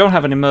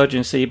an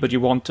emergency, but you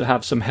want to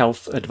have some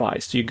health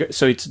advice.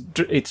 So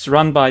it's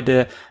run by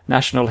the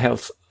National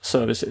Health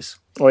Services.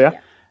 Oh yeah.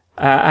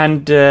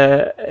 And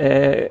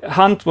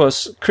Hunt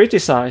was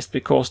criticized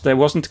because there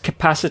wasn't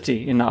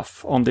capacity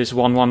enough on this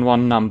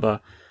 111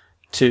 number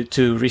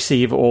to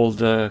receive all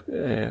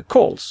the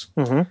calls.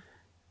 Mm-hmm.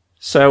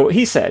 So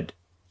he said,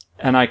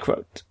 and I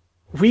quote,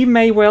 "We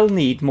may well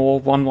need more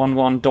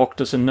 111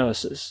 doctors and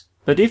nurses,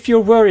 but if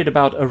you're worried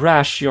about a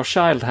rash your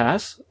child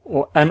has,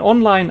 or an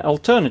online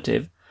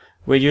alternative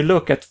where you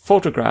look at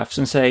photographs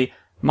and say,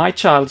 my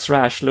child's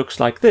rash looks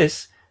like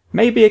this,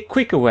 may be a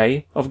quicker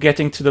way of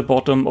getting to the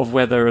bottom of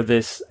whether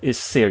this is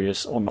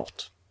serious or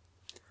not."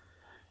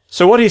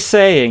 So what he's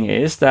saying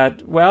is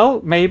that, well,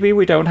 maybe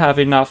we don't have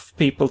enough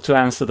people to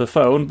answer the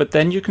phone, but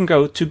then you can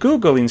go to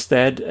Google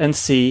instead and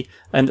see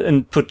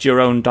and put your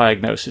own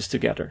diagnosis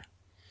together.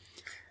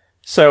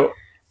 So,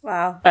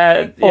 Wow.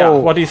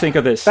 what do you think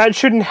of this? That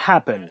shouldn't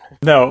happen.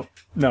 No.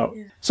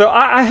 So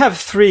I have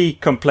 3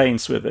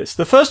 complaints with this.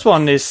 The first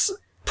one is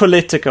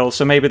political,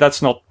 so maybe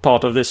that's not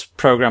part of this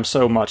program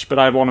so much, but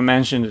I want to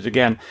mention it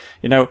again.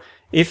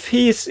 If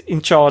he's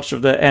in charge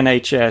of the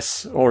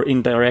NHS, or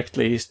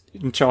indirectly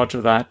in charge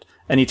of that,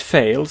 and it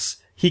fails,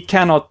 he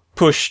cannot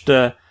push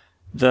the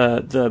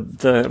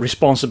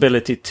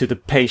responsibility to the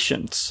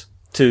patients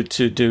to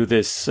do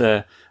this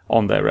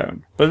on their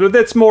own. But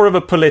that's more of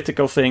a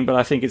political thing, but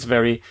I think it's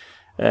very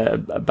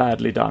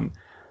badly done.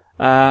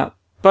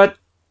 But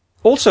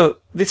also,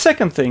 the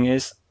second thing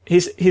is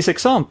his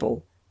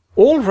example.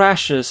 All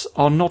rashes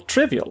are not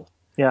trivial.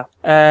 Yeah.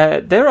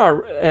 There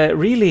are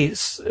really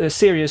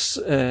serious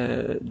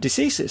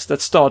diseases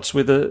that starts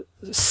with a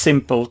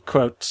simple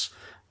quotes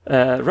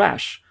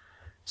rash.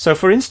 So,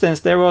 for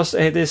instance, there was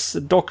this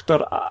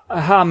Dr.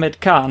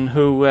 Ahmed Khan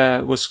who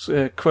was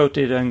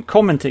quoted and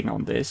commenting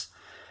on this.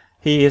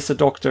 He is a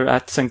doctor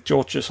at St.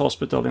 George's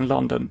Hospital in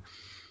London.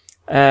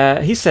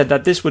 He said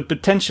that this would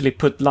potentially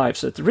put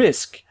lives at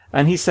risk.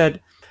 And he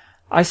said,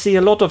 "I see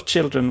a lot of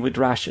children with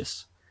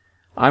rashes.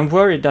 I'm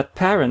worried that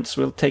parents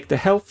will take the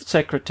health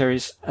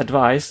secretary's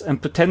advice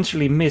and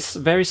potentially miss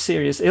very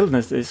serious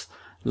illnesses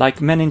like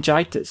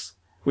meningitis,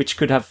 which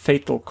could have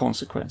fatal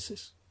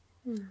consequences."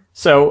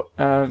 So,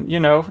 I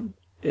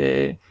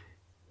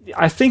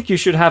think you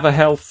should have a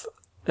health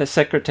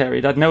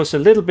secretary that knows a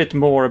little bit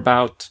more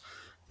about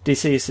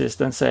diseases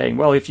than saying,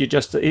 well, if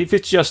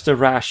it's just a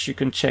rash, you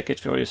can check it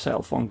for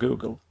yourself on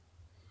Google.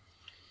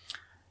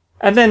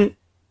 And then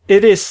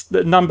it is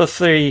the number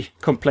 3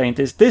 complaint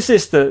is this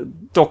is the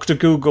Dr.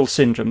 Google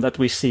syndrome that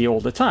we see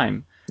all the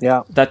time.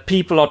 Yeah. That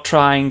people are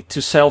trying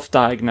to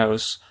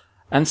self-diagnose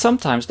And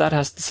sometimes that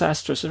has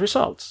disastrous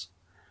results.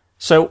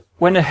 So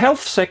when a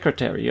health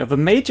secretary of a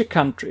major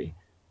country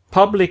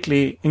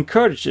publicly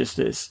encourages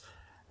this,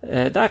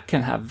 that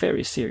can have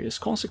very serious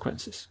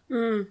consequences.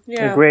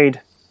 Yeah.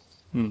 Agreed.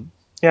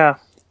 Yeah.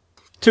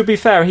 To be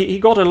fair, he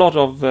got a lot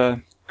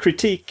of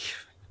critique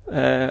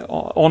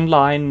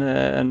online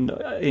and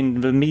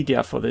in the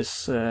media for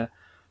this,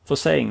 for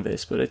saying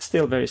this, but it's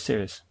still very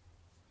serious.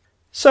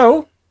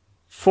 So,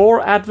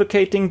 for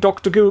advocating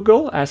Dr.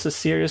 Google as a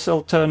serious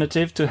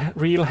alternative to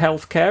real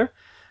healthcare,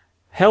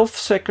 Health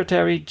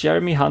Secretary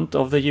Jeremy Hunt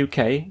of the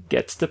UK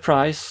gets the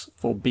prize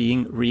for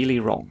being really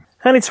wrong.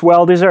 And it's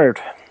well deserved.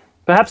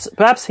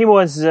 Perhaps he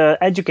was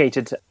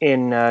educated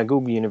in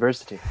Google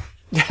University.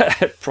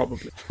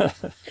 Probably.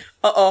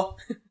 Uh-oh.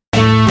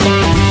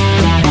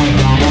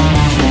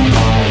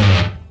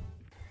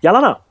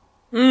 Jelena,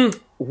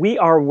 we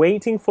are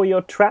waiting for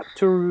your trap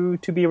to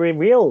be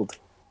revealed.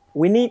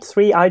 We need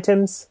 3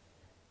 items.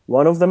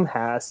 One of them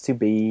has to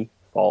be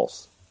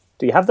false.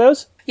 Do you have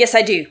those? Yes,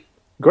 I do.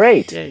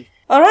 Great. Yay.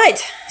 All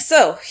right,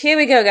 so here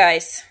we go,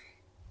 guys.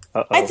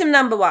 Uh-oh. Item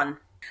number 1.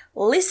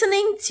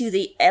 Listening to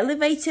the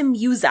elevator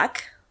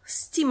music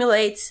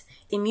stimulates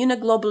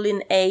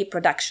immunoglobulin A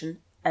production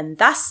and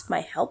thus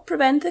might help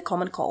prevent the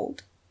common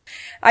cold.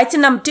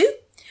 Item number 2.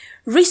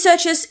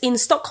 Researchers in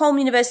Stockholm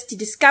University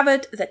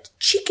discovered that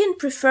chicken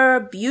prefer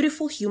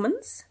beautiful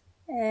humans.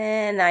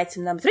 And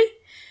item number 3.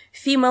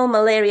 Female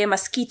malaria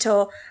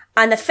mosquito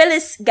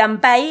Anopheles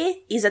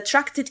gambae is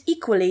attracted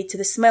equally to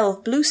the smell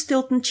of blue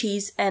Stilton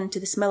cheese and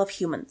to the smell of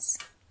humans.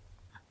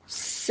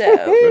 So,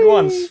 Good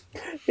ones.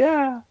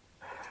 Yeah,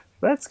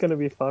 that's going to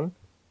be fun.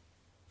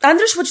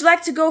 Anders, would you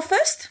like to go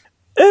first?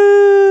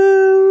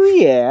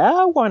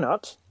 Yeah, why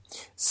not?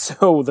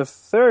 So the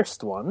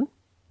first one,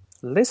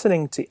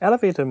 listening to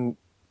elevator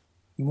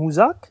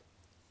music.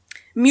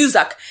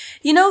 Music.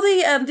 You know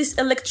the this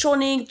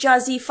electronic,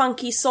 jazzy,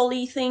 funky,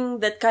 soul-y thing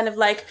that kind of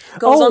like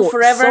goes on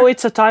forever? So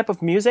it's a type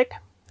of music?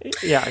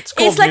 Yeah, it's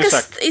called It's like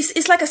music.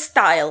 it's like a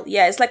style.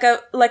 Yeah, it's like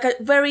a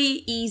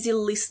very easy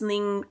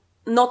listening,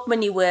 not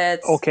many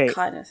words Okay.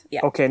 kind of.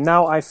 Yeah. Okay,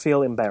 now I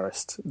feel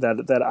embarrassed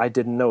that I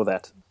didn't know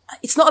that.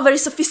 It's not a very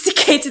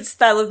sophisticated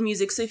style of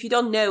music, so if you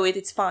don't know it,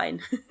 it's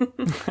fine.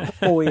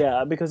 Oh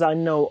yeah, because I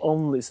know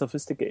only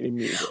sophisticated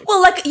music.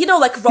 Well, like, you know,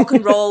 like rock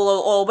and roll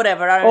or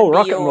whatever, R&B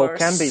rock and roll or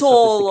can be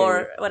soul or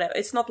sophisticated. whatever.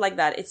 It's not like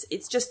that.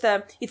 It's just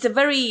it's a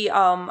very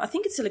I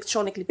think it's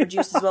electronically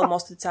produced as well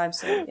most of the time.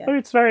 So yeah, But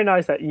it's very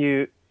nice that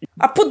you...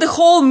 I put the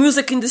whole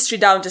music industry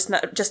down just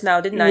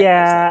now, didn't I?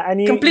 Yeah, and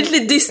you...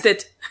 Completely dissed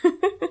it.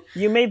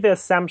 You made the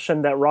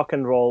assumption that rock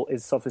and roll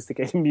is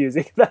sophisticated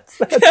music. That's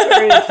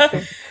very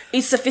interesting.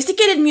 It's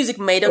sophisticated music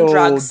made on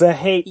drugs. The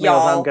hate mails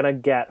y'all. I'm gonna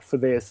get for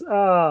this.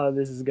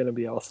 This is gonna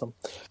be awesome.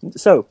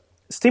 So,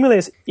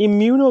 stimulates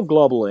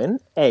immunoglobulin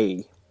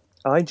A,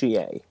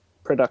 IgA,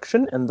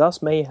 production, and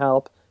thus may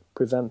help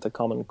prevent the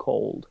common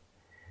cold.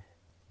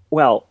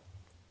 Well,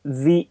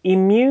 the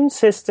immune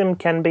system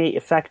can be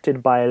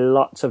affected by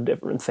lots of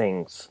different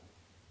things.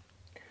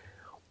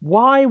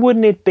 Why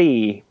wouldn't it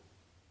be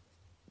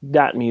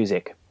that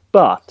music?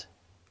 But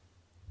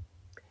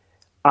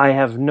I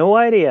have no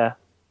idea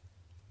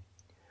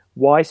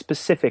why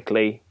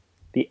specifically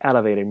the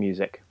elevator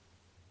music.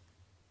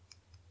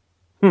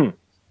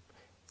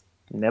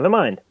 Never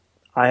mind.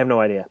 I have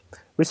no idea.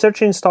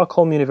 Researchers in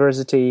Stockholm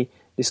University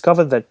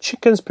discovered that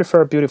chickens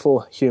prefer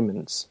beautiful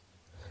humans.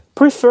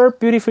 Prefer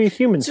beautiful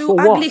humans To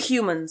for ugly what?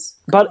 humans.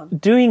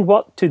 But doing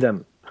what to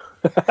them?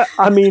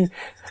 I mean,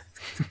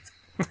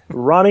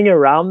 running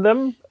around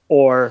them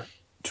or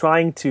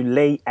trying to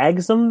lay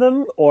eggs on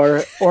them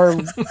or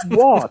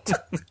what?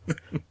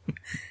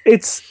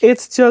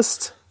 It's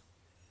just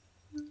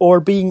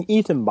or being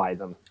eaten by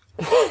them.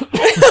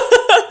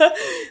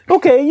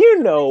 Okay,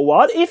 you know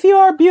what? If you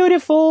are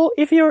beautiful,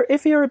 if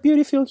you're a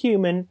beautiful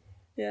human,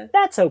 Yeah.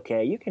 that's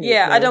okay. You can.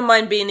 Yeah, eat I them. don't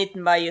mind being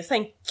eaten by you.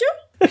 Thank you.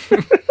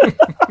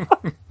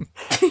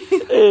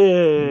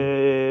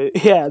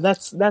 Yeah,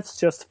 that's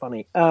just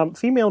funny.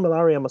 Female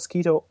malaria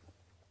mosquito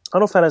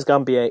Anopheles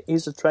gambiae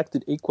is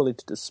attracted equally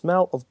to the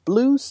smell of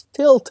blue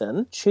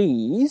Stilton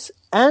cheese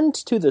and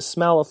to the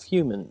smell of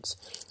humans.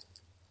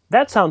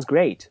 That sounds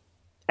great,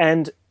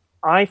 and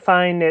I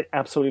find it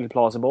absolutely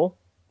plausible.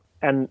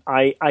 And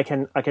I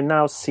can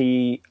now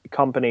see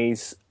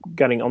companies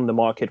getting on the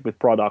market with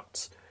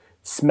products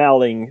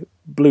smelling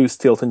blue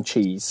Stilton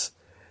cheese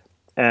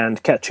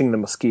and catching the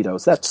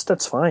mosquitoes.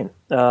 That's fine.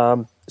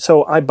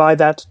 So I buy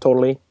that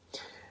totally.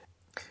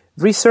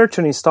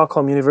 Researcher in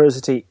Stockholm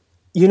University,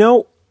 you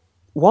know,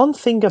 one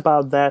thing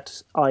about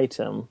that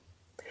item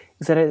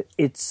is that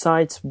it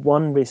cites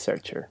one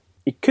researcher.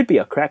 It could be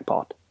a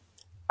crackpot.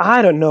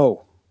 I don't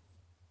know.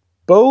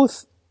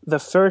 Both the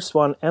first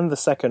one and the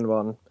second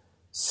one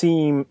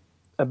seem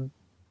a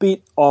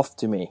bit off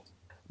to me.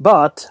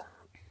 But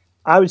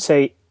I would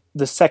say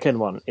the second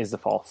one is the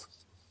false.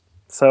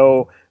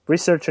 So,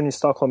 researchers in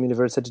Stockholm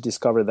University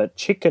discovered that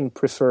chicken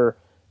prefer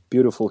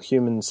beautiful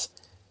humans.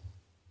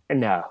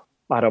 No,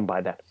 I don't buy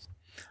that.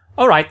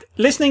 All right,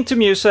 listening to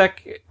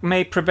music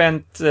may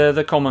prevent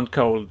the common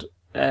cold.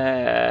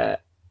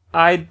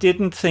 I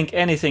didn't think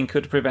anything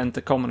could prevent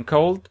the common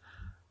cold,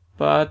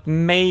 but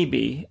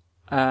maybe.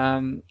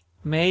 Okay,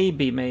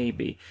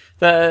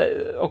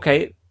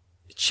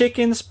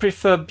 chickens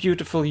prefer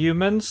beautiful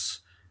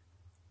humans.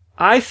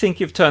 I think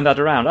you've turned that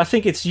around. I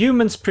think it's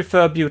humans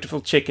prefer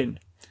beautiful chicken.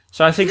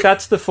 So I think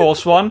that's the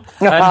false one.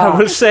 And I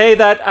will say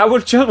that I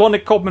would just want to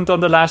comment on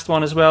the last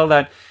one as well,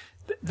 that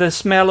the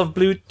smell of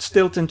blue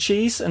Stilton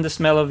cheese and the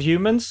smell of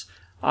humans,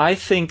 I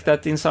think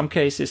that in some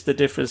cases the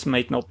difference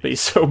may not be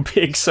so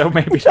big, so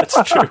maybe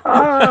that's true.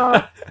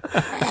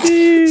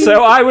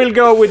 So I will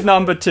go with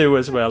number 2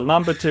 as well.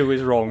 Number 2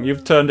 is wrong.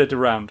 You've turned it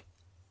around.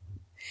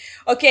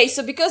 Okay,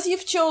 so because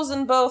you've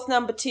chosen both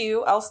number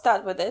 2, I'll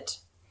start with it.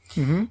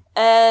 Mm-hmm.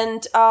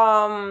 And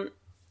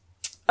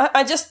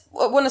I just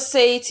want to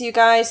say to you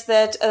guys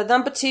that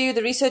number 2,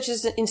 the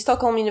researchers in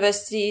Stockholm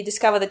University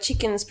discovered that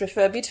chickens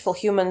prefer beautiful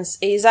humans,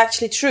 is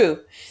actually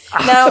true.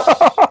 Now,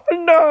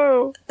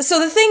 No. so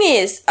the thing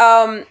is,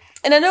 and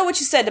I know what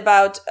you said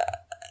about,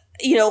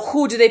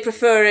 who do they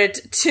prefer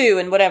it to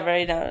and whatever,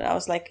 I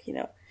was like,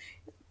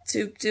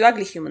 to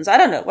ugly humans. I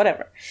don't know,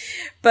 whatever.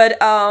 But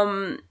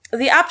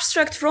the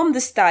abstract from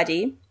the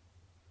study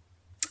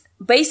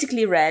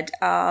basically read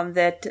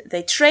that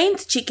they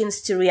trained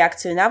chickens to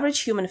react to an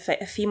average human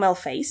female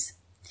face.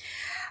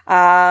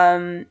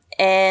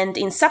 And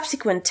in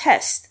subsequent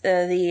tests,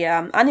 the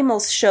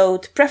animals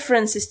showed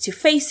preferences to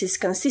faces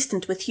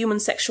consistent with human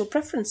sexual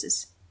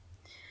preferences.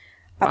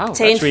 Wow,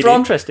 that's really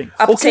interesting.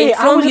 Okay,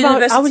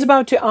 I was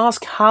about to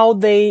ask how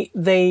they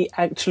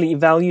actually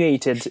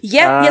evaluated the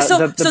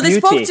they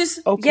spoke beauty.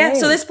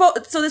 to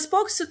they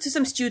spoke to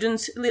some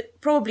students,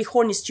 probably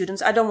horny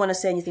students. I don't want to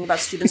say anything about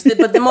students,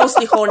 but they're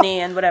mostly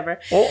horny and whatever.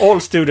 All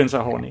students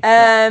are horny.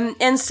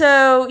 And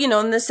so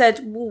and they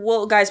said,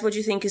 well, guys, what do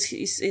you think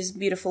is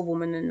beautiful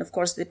woman? And of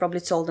course, they probably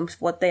told them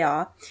what they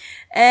are.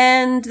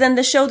 And then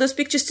they showed those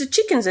pictures to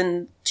chickens,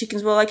 and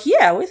chickens were like,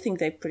 yeah, we think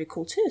they're pretty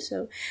cool too.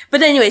 So,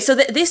 but anyway, so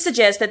this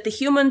suggests that the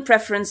human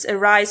preference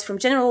arises from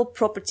general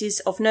properties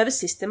of nervous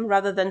system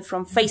rather than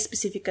from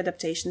face-specific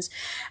adaptations.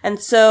 And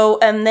so,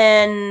 and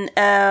then,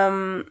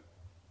 it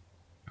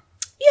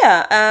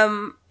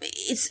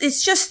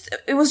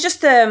was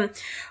just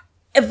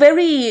a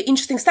very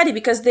interesting study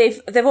because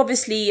they've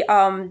obviously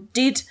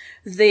did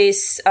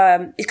this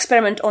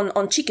experiment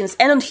on chickens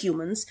and on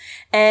humans.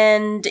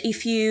 And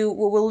if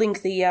we'll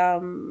link the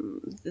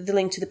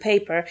link to the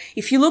paper.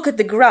 If you look at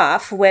the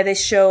graph where they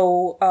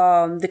show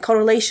the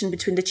correlation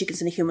between the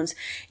chickens and the humans,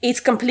 it's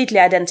completely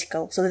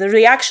identical. So the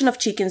reaction of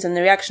chickens and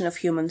the reaction of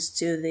humans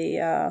to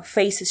the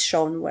faces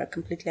shown were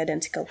completely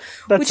identical.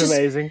 That's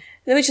amazing.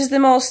 Which is the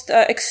most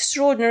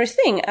extraordinary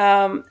thing.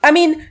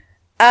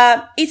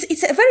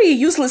 It's a very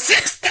useless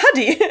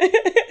study.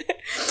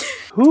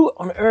 Who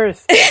on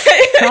earth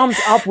comes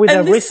up with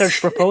a research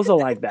proposal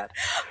like that?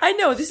 I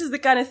know, this is the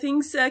kind of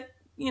things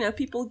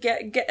people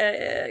get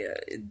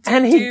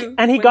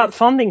and he got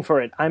funding for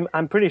it.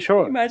 I'm pretty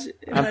sure. Imagine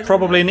and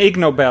probably an Ig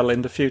Nobel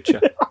in the future.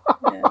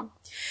 Yeah.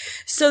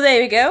 So there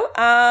we go.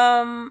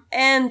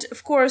 And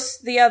of course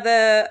the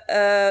other,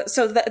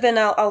 then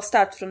I'll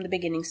start from the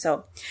beginning.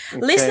 So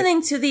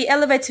listening to the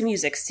elevator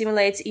music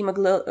stimulates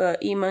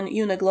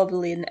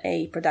immunoglobulin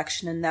A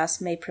production and thus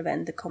may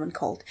prevent the common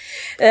cold.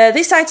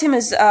 This item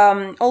is,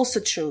 also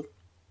true.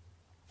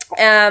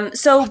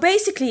 So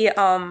basically,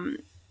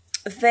 and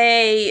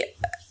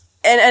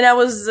I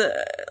was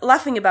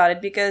laughing about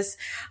it because,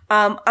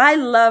 I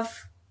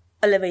love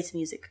elevator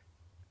music.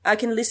 I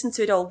can listen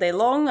to it all day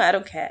long. I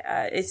don't care.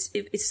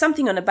 It's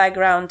something on the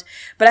background,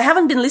 but I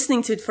haven't been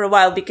listening to it for a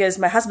while because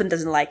my husband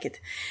doesn't like it.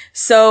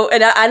 So,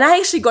 and I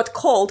actually got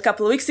called a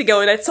couple of weeks ago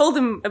and I told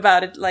him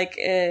about it,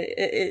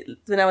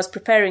 when I was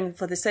preparing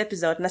for this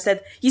episode. And I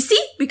said, you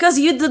see, because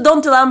you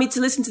don't allow me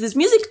to listen to this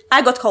music,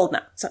 I got called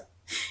now. So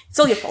it's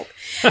all your fault.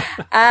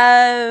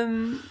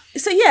 And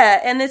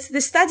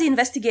the study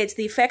investigates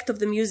the effect of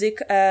the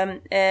music,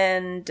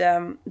 and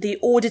the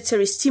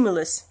auditory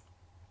stimulus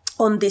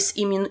on this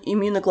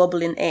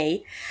immunoglobulin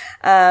A.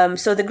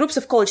 So the groups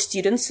of college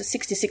students,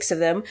 66 of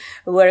them,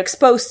 were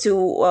exposed to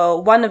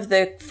one of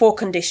the 4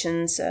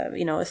 conditions, a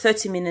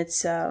 30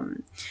 minutes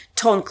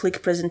tone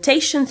click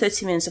presentation,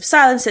 30 minutes of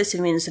silence,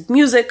 30 minutes of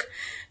music,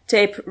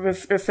 tape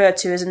referred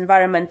to as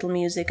environmental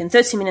music, and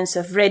 30 minutes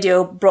of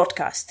radio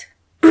broadcast.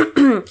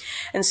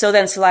 And so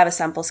then saliva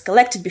samples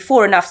collected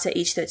before and after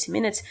each 30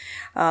 minutes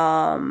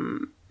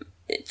were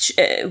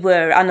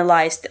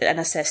analyzed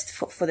and assessed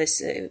for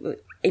this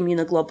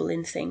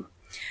immunoglobulin thing.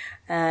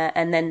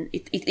 And then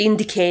it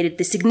indicated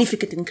the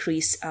significant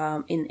increase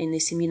in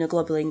this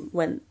immunoglobulin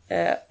when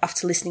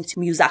after listening to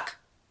music.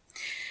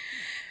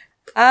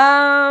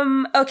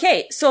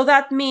 Okay, so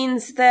that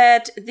means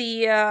that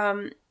the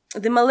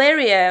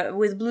malaria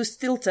with blue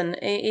Stilton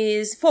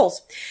is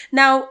false.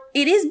 Now,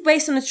 it is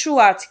based on a true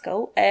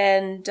article,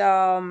 and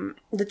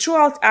the true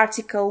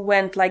article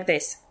went like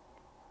this.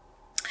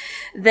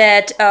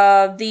 that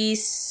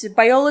these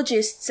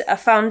biologists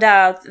found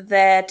out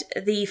that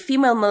the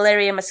female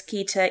malaria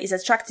mosquito is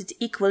attracted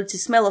equally to the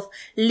smell of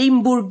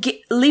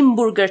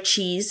Limburger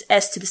cheese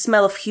as to the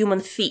smell of human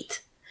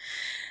feet.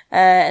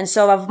 And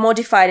so I've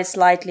modified it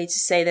slightly to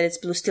say that it's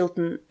Blue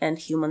Stilton and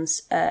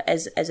humans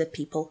as a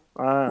people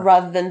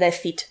rather than their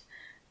feet.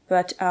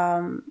 But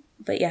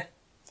yeah.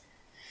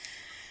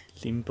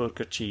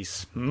 Limburger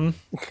cheese.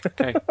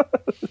 Okay.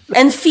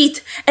 And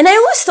feet. And I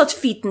always thought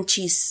feet and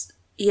cheese.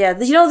 Yeah,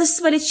 the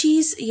smelly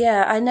cheese?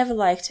 Yeah, I never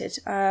liked it.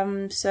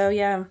 So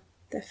yeah,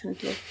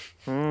 definitely.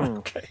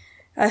 Okay.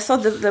 I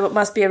thought that there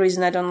must be a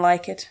reason I don't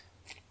like it.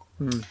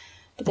 But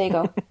there you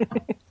go.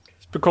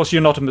 It's because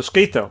you're not a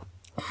mosquito.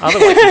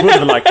 Otherwise, you would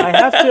have liked it. I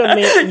have to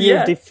admit,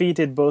 you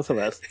defeated both of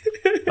us.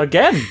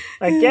 Again.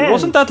 Again. It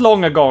wasn't that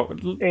long ago.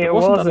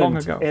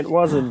 It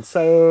wasn't.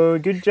 So,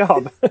 good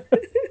job.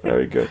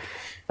 Very good.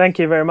 Thank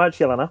you very much,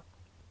 Jelena.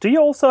 Do you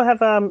also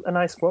have a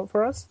nice quote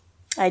for us?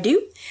 I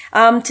do.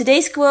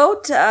 Today's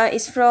quote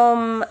is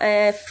from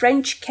a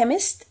French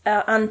chemist,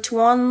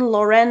 Antoine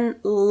Laurent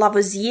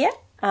Lavoisier.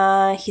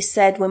 He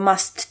said, "We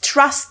must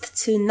trust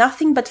to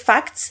nothing but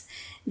facts.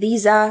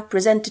 These are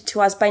presented to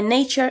us by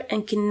nature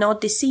and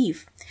cannot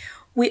deceive.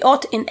 We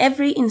ought in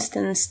every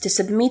instance to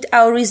submit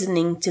our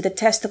reasoning to the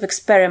test of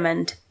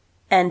experiment,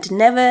 and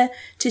never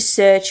to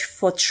search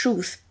for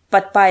truth,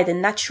 but by the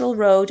natural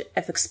road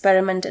of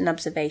experiment and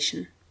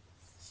observation."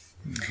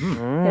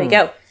 There we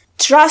go.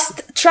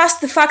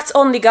 Trust the facts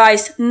only,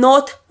 guys,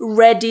 not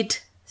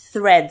Reddit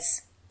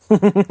threads. Yeah,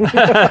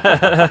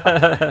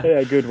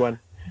 good one.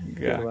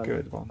 Yeah,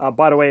 good one.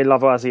 By the way,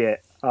 Lavoisier,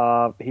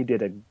 he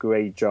did a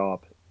great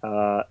job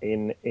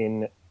in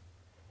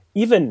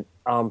even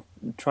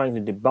trying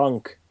to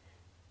debunk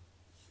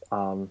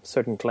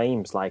certain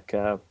claims, like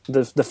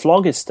the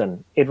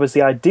phlogiston. It was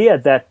the idea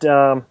that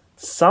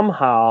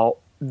somehow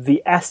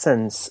the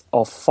essence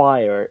of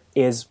fire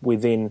is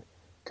within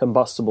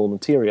combustible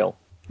material.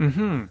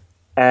 Mm-hmm.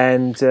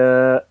 And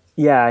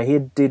he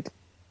did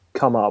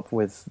come up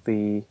with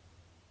a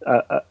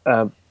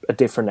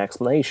different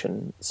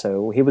explanation.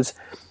 So he was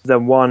the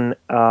one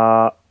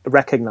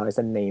recognized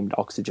and named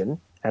oxygen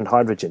and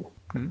hydrogen.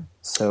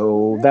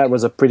 So that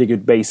was a pretty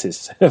good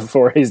basis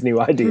for his new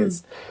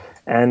ideas.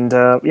 And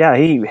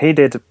he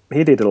did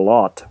a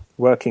lot,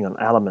 working on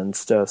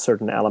elements,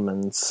 certain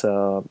elements.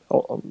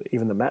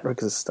 Even the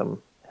metric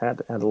system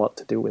had a lot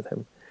to do with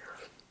him.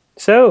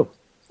 So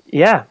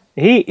yeah,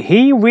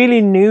 he really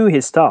knew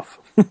his stuff.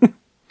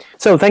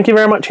 So thank you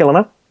very much,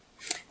 Jelena.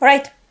 All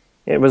right.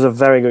 It was a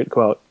very good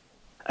quote.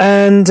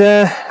 And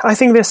I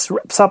think this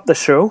wraps up the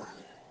show.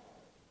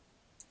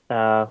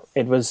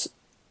 It was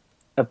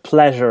a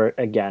pleasure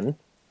again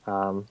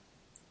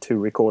to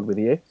record with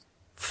you.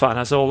 Fun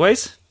as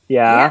always.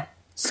 Yeah.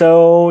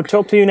 So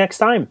talk to you next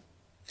time.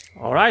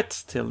 All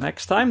right. Till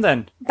next time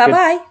then.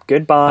 Bye-bye.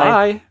 Goodbye.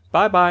 Bye.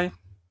 Bye-bye.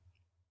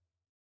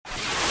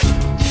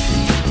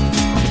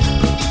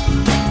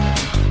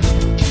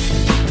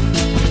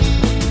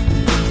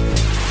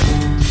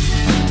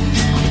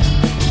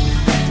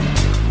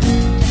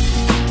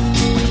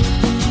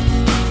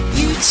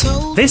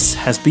 This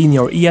has been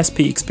your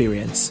ESP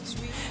experience.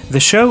 The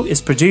show is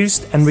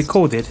produced and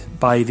recorded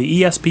by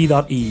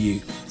TheESP.eu.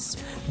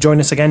 Join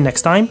us again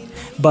next time,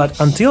 but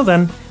until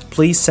then,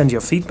 please send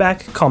your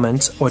feedback,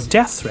 comments, or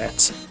death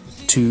threats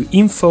to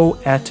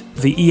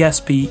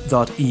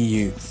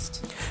info@theesp.eu.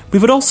 We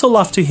would also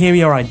love to hear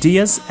your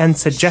ideas and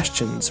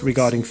suggestions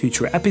regarding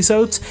future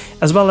episodes,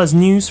 as well as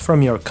news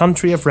from your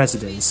country of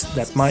residence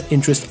that might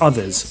interest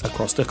others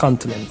across the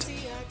continent.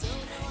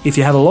 If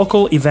you have a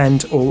local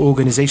event or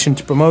organization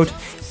to promote,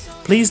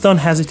 please don't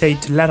hesitate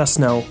to let us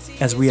know,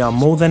 as we are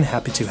more than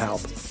happy to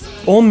help.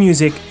 All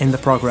music in the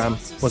program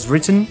was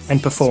written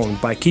and performed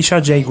by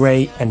Keisha J.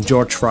 Gray and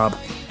George Schwab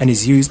and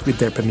is used with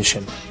their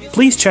permission.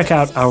 Please check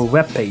out our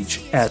webpage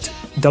at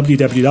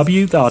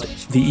www.theesp.eu,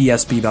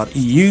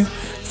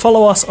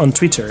 follow us on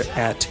Twitter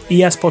at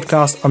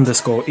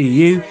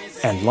espodcast_EU,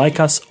 and like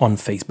us on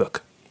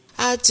Facebook.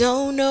 I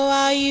don't know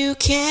how you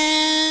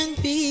can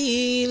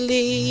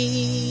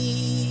believe.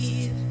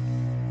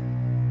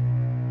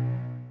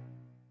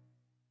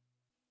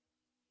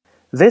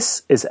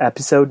 This is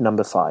episode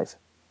number 5.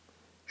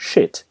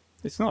 Shit.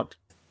 It's not.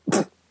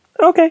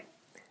 Okay.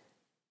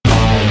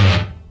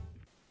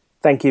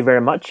 Thank you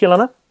very much,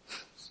 Jelena.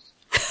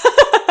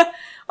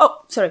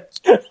 Oh, sorry.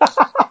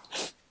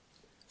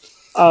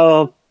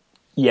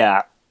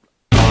 Yeah.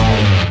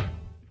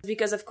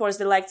 Because, of course,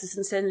 they like to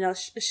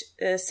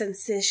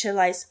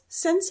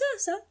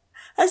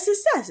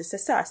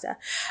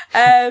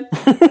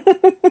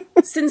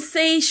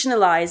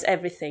sensationalize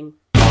everything.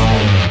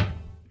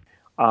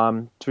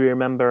 Do you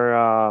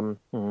remember...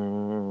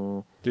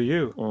 Do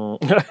you?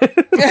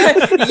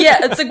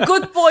 Yeah, it's a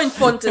good point,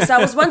 Pontus. I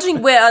was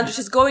wondering where Andres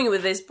is going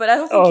with this, but I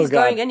don't think he's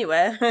going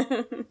anywhere.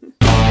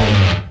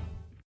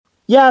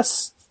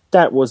 Yes,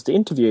 that was the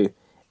interview.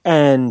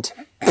 And...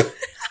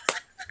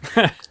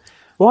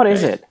 What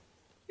is it?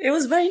 It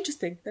was very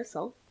interesting, that's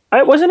all.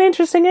 It was an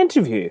interesting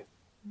interview.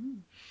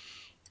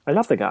 I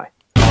love the guy.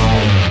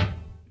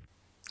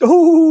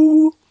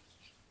 Oh,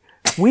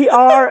 we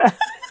are.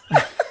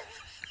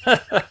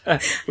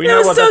 We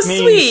know what so that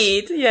means.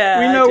 Sweet. Yeah,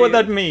 We I know what do.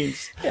 that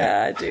means.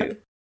 Yeah, I do.